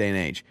today's day and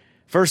age,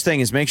 first thing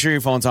is make sure your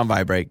phone's on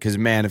vibrate, because,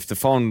 man, if the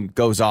phone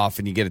goes off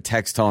and you get a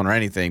text tone or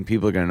anything,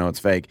 people are going to know it's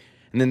fake.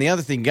 And then the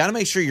other thing, you got to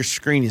make sure your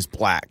screen is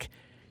black.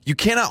 You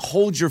cannot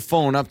hold your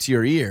phone up to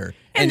your ear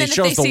and then it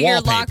shows if they the see your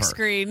wallpaper. lock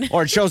screen.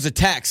 Or it shows a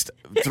text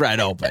thread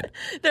open.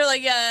 They're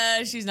like,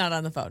 yeah, she's not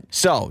on the phone.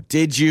 So,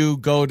 did you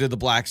go to the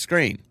black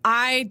screen?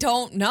 I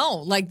don't know.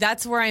 Like,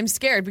 that's where I'm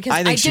scared because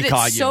I think she did it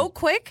caught you. so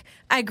quick.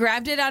 I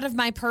grabbed it out of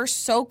my purse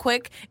so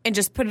quick and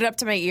just put it up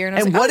to my ear. And I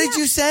was And like, what oh, did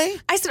yeah. you say?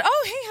 I said,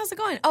 oh, hey, how's it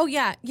going? Oh,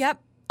 yeah,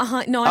 yep.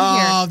 Uh-huh, no, I'm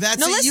here. Oh, that's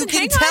no, it. listen, You can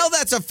hang tell on.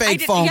 that's a I fake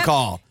did- phone yep,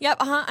 call. Yep,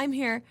 I'm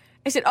here.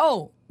 I said,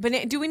 oh,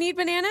 do we need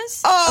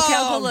bananas? Oh, okay,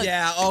 I'll go look.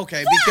 yeah,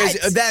 okay. What?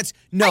 Because that's,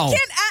 no.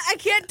 I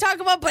can't talk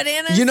about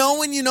bananas. You know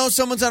when you know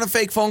someone's on a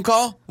fake phone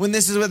call? When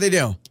this is what they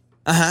do.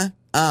 Uh-huh.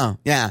 Oh,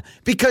 yeah.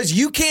 Because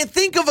you can't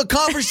think of a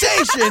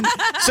conversation,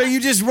 so you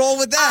just roll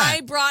with that.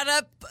 I brought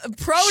up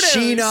produce.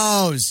 She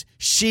knows.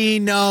 She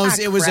knows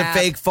it was a crap.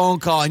 fake phone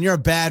call, and you're a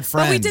bad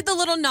friend. But we did the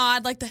little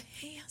nod, like the,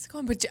 hey, how's it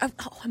going? But I'm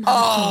on the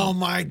Oh, phone.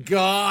 my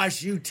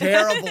gosh, you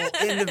terrible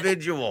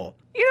individual.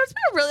 You know, it's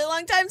been a really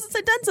long time since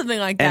I've done something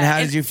like that. And how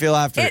did you feel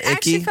after? It Icky?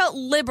 actually felt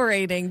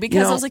liberating because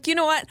You know- I was like, you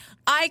know what?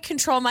 I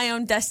control my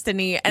own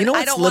destiny, and You know I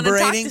what's don't want to talk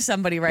liberating? to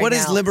somebody right What now.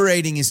 is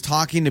liberating is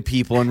talking to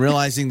people and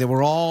realizing that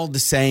we're all the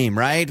same,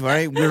 right?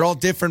 Right? We're all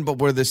different, but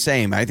we're the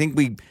same. I think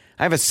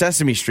I have a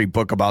Sesame Street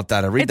book about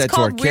that. I read It's that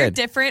to our called We're kid.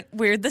 Different,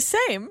 We're the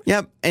Same.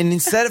 Yep. And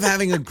instead of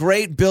having a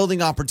great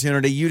building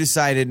opportunity, you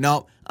decided,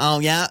 no,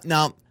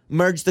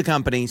 merge the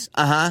companies.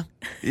 Uh-huh.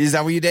 Is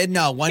that what you did?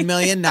 No, 1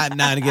 million? Not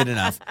good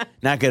enough.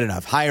 Not good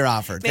enough. Higher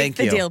offer. Make Thank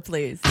the you. deal,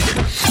 please.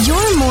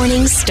 Your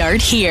mornings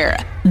start here.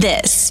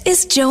 This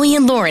is Joey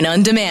and Lauren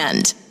on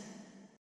Demand.